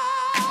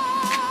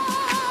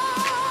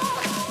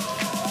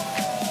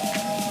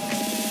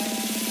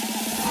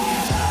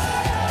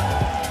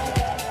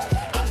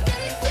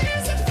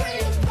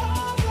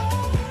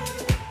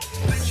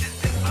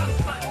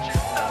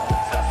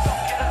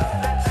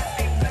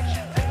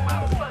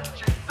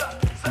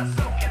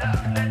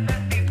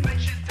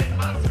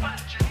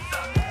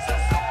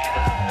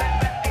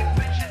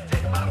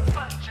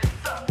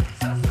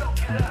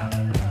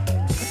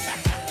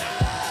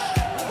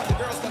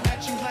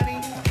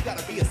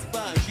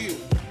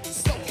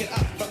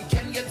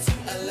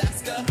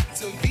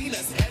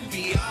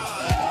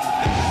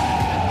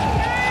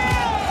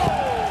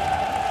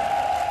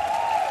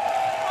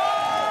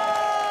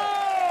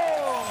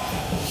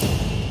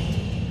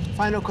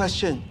 Final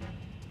question.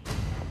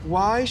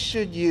 Why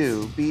should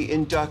you be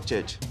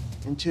inducted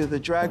into the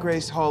Drag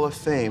Race Hall of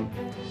Fame?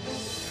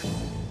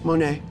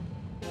 Monet.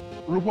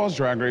 RuPaul's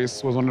Drag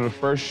Race was one of the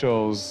first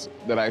shows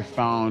that I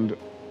found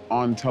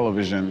on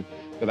television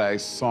that I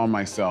saw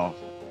myself.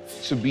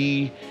 To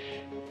be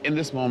in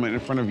this moment in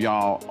front of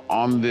y'all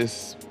on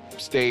this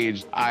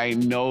stage, I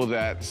know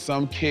that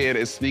some kid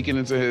is sneaking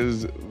into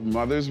his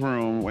mother's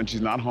room when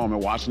she's not home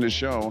and watching the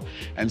show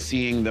and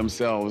seeing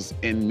themselves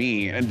in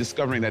me and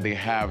discovering that they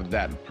have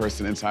that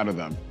person inside of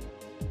them.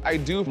 I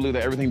do believe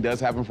that everything does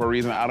happen for a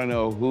reason. I don't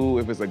know who,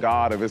 if it's a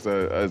god, if it's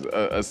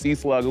a sea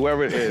slug,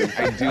 whoever it is.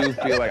 I do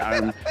feel like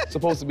I'm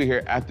supposed to be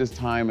here at this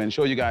time and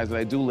show you guys that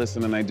I do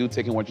listen and I do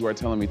take in what you are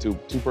telling me to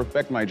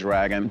perfect my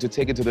drag and to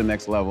take it to the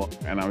next level.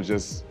 And I'm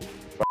just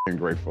fucking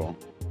grateful.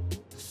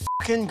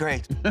 Fucking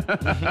great.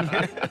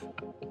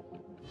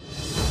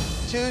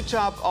 Two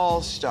top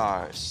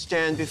all-stars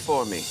stand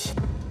before me.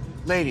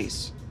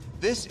 Ladies,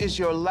 this is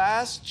your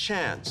last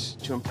chance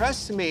to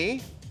impress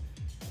me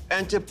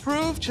and to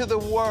prove to the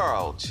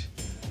world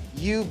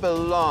you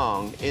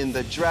belong in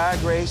the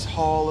Drag Race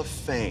Hall of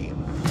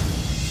Fame.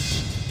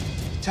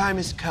 The time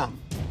has come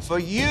for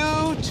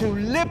you to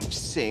lip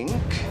sync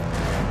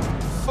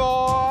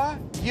for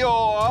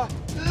your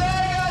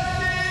legacy!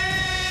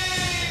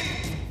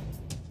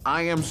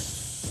 I am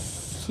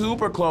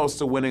super close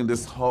to winning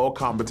this whole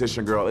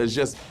competition, girl. It's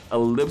just a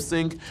lip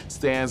sync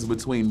stands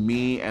between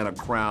me and a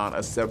crown,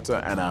 a scepter,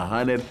 and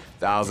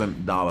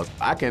 $100,000.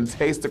 I can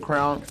taste the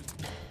crown,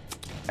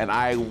 and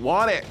I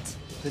want it.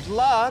 Good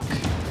luck,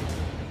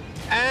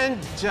 and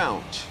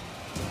don't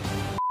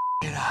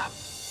it up.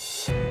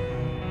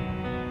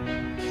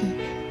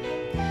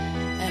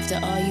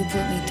 After all you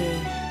put me through,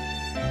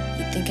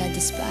 you think I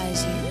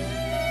despise you.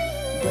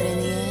 But in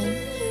the end,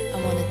 I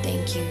want to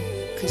thank you,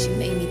 because you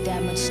made me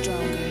that much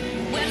stronger.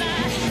 Well,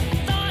 I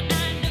thought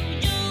I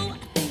knew you,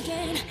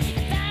 thinking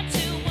that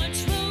you were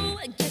true.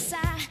 Guess I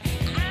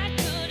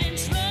couldn't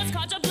trust,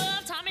 caught your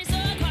bluff, taught me so,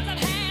 cause I've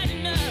had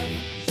enough.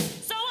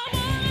 So I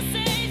wanna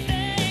say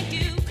thank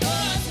you,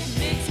 cause it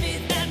makes me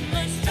that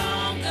much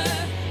stronger.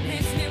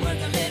 Makes me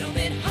work a little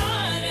bit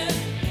harder.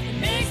 It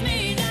makes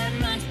me that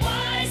much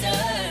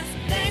wiser.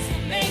 Thanks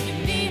for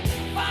making me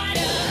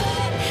fighter.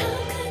 How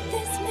could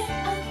this man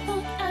I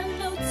thought I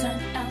know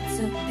turn out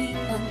to be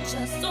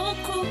unjust, so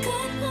cruel?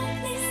 Could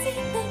only see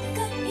the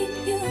good in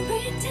you,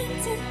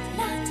 pretended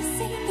not to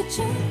see the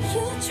truth.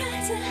 You try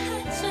to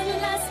hide your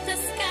lies,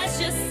 disguise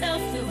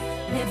yourself through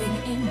living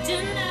in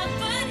denial,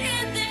 but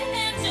in the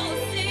end you'll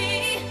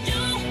see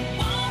you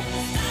won't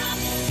stop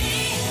me.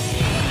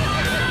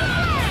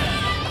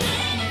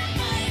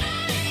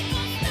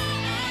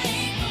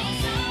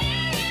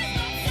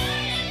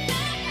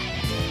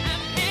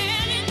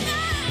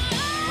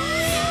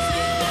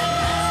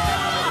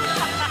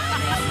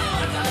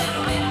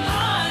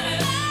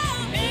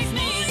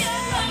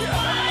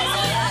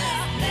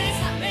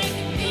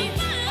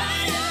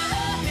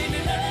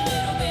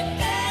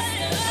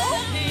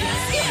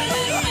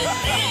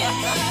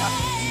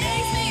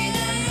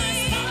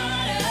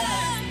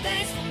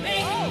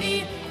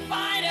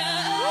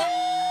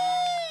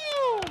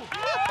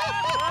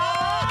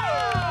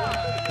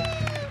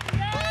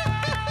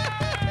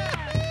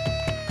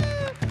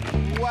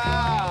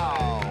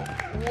 Wow,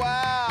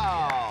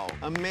 wow,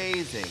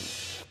 amazing.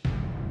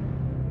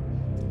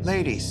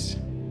 Ladies,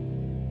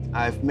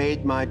 I've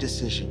made my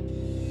decision.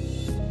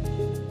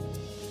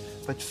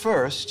 But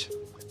first,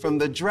 from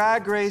the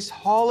Drag Race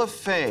Hall of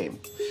Fame,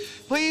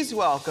 please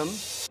welcome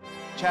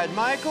Chad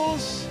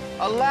Michaels,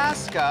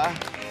 Alaska,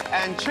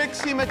 and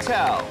Trixie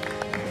Mattel.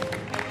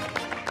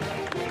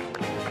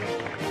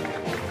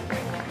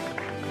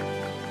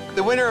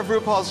 The winner of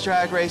RuPaul's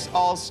Drag Race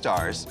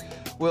All-Stars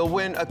will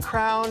win a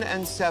crown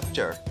and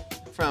scepter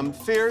from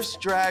Fierce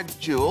Drag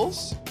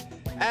Jewels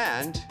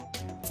and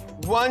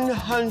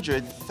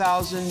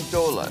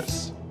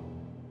 $100,000.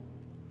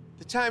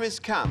 The time has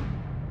come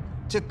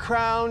to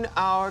crown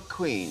our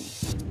queen.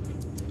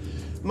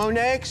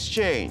 Monet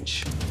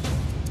Exchange,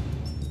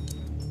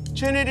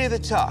 Trinity the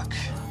Tuck,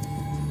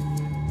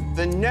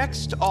 the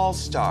next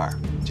All-Star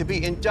to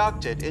be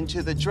inducted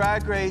into the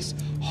Drag Race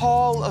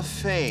Hall of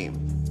Fame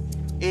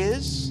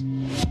is,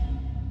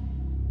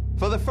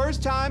 for the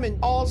first time in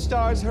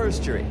All-Stars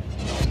history,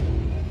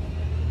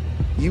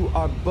 you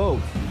are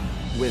both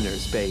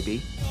winners,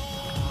 baby.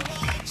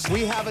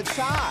 We have a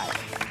tie.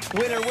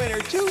 Winner, winner,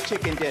 2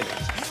 chicken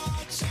dinners.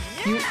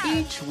 You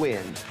each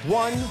win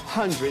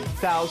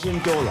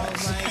 $100,000. Oh my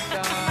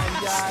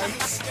God,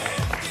 yes.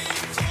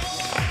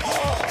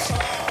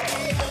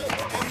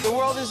 The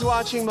world is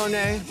watching,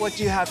 Monet. What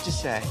do you have to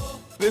say?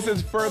 This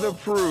is further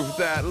proof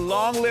that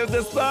long live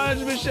the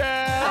sponge,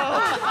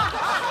 Michelle!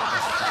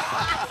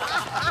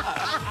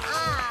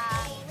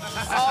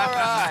 All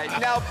right,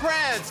 now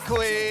prance,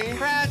 queen.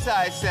 Prance,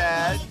 I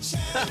said.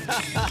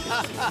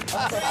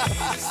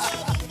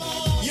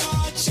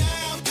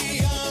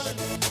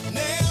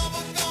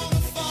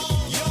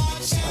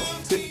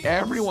 To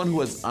everyone who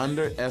has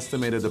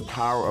underestimated the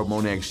power of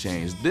Monet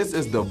Exchange, this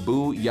is the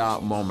boo-yah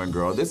moment,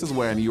 girl. This is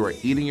when you are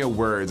eating your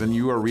words and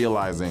you are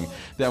realizing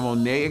that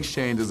Monet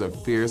Exchange is a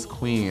fierce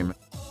queen.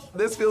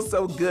 This feels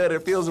so good,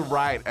 it feels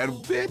right, and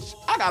bitch,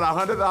 I got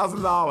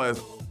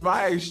 $100,000.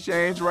 My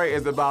exchange rate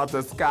is about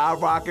to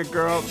skyrocket,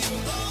 girl.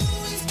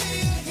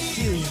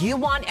 Do you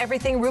want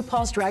everything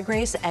RuPaul's Drag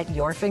Race at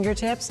your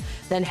fingertips?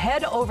 Then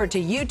head over to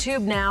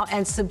YouTube now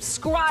and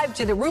subscribe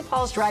to the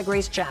RuPaul's Drag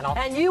Race channel,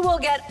 and you will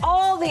get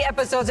all the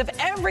episodes of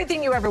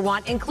everything you ever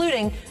want,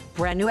 including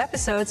brand new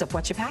episodes of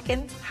What You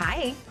Packin'.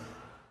 Hi.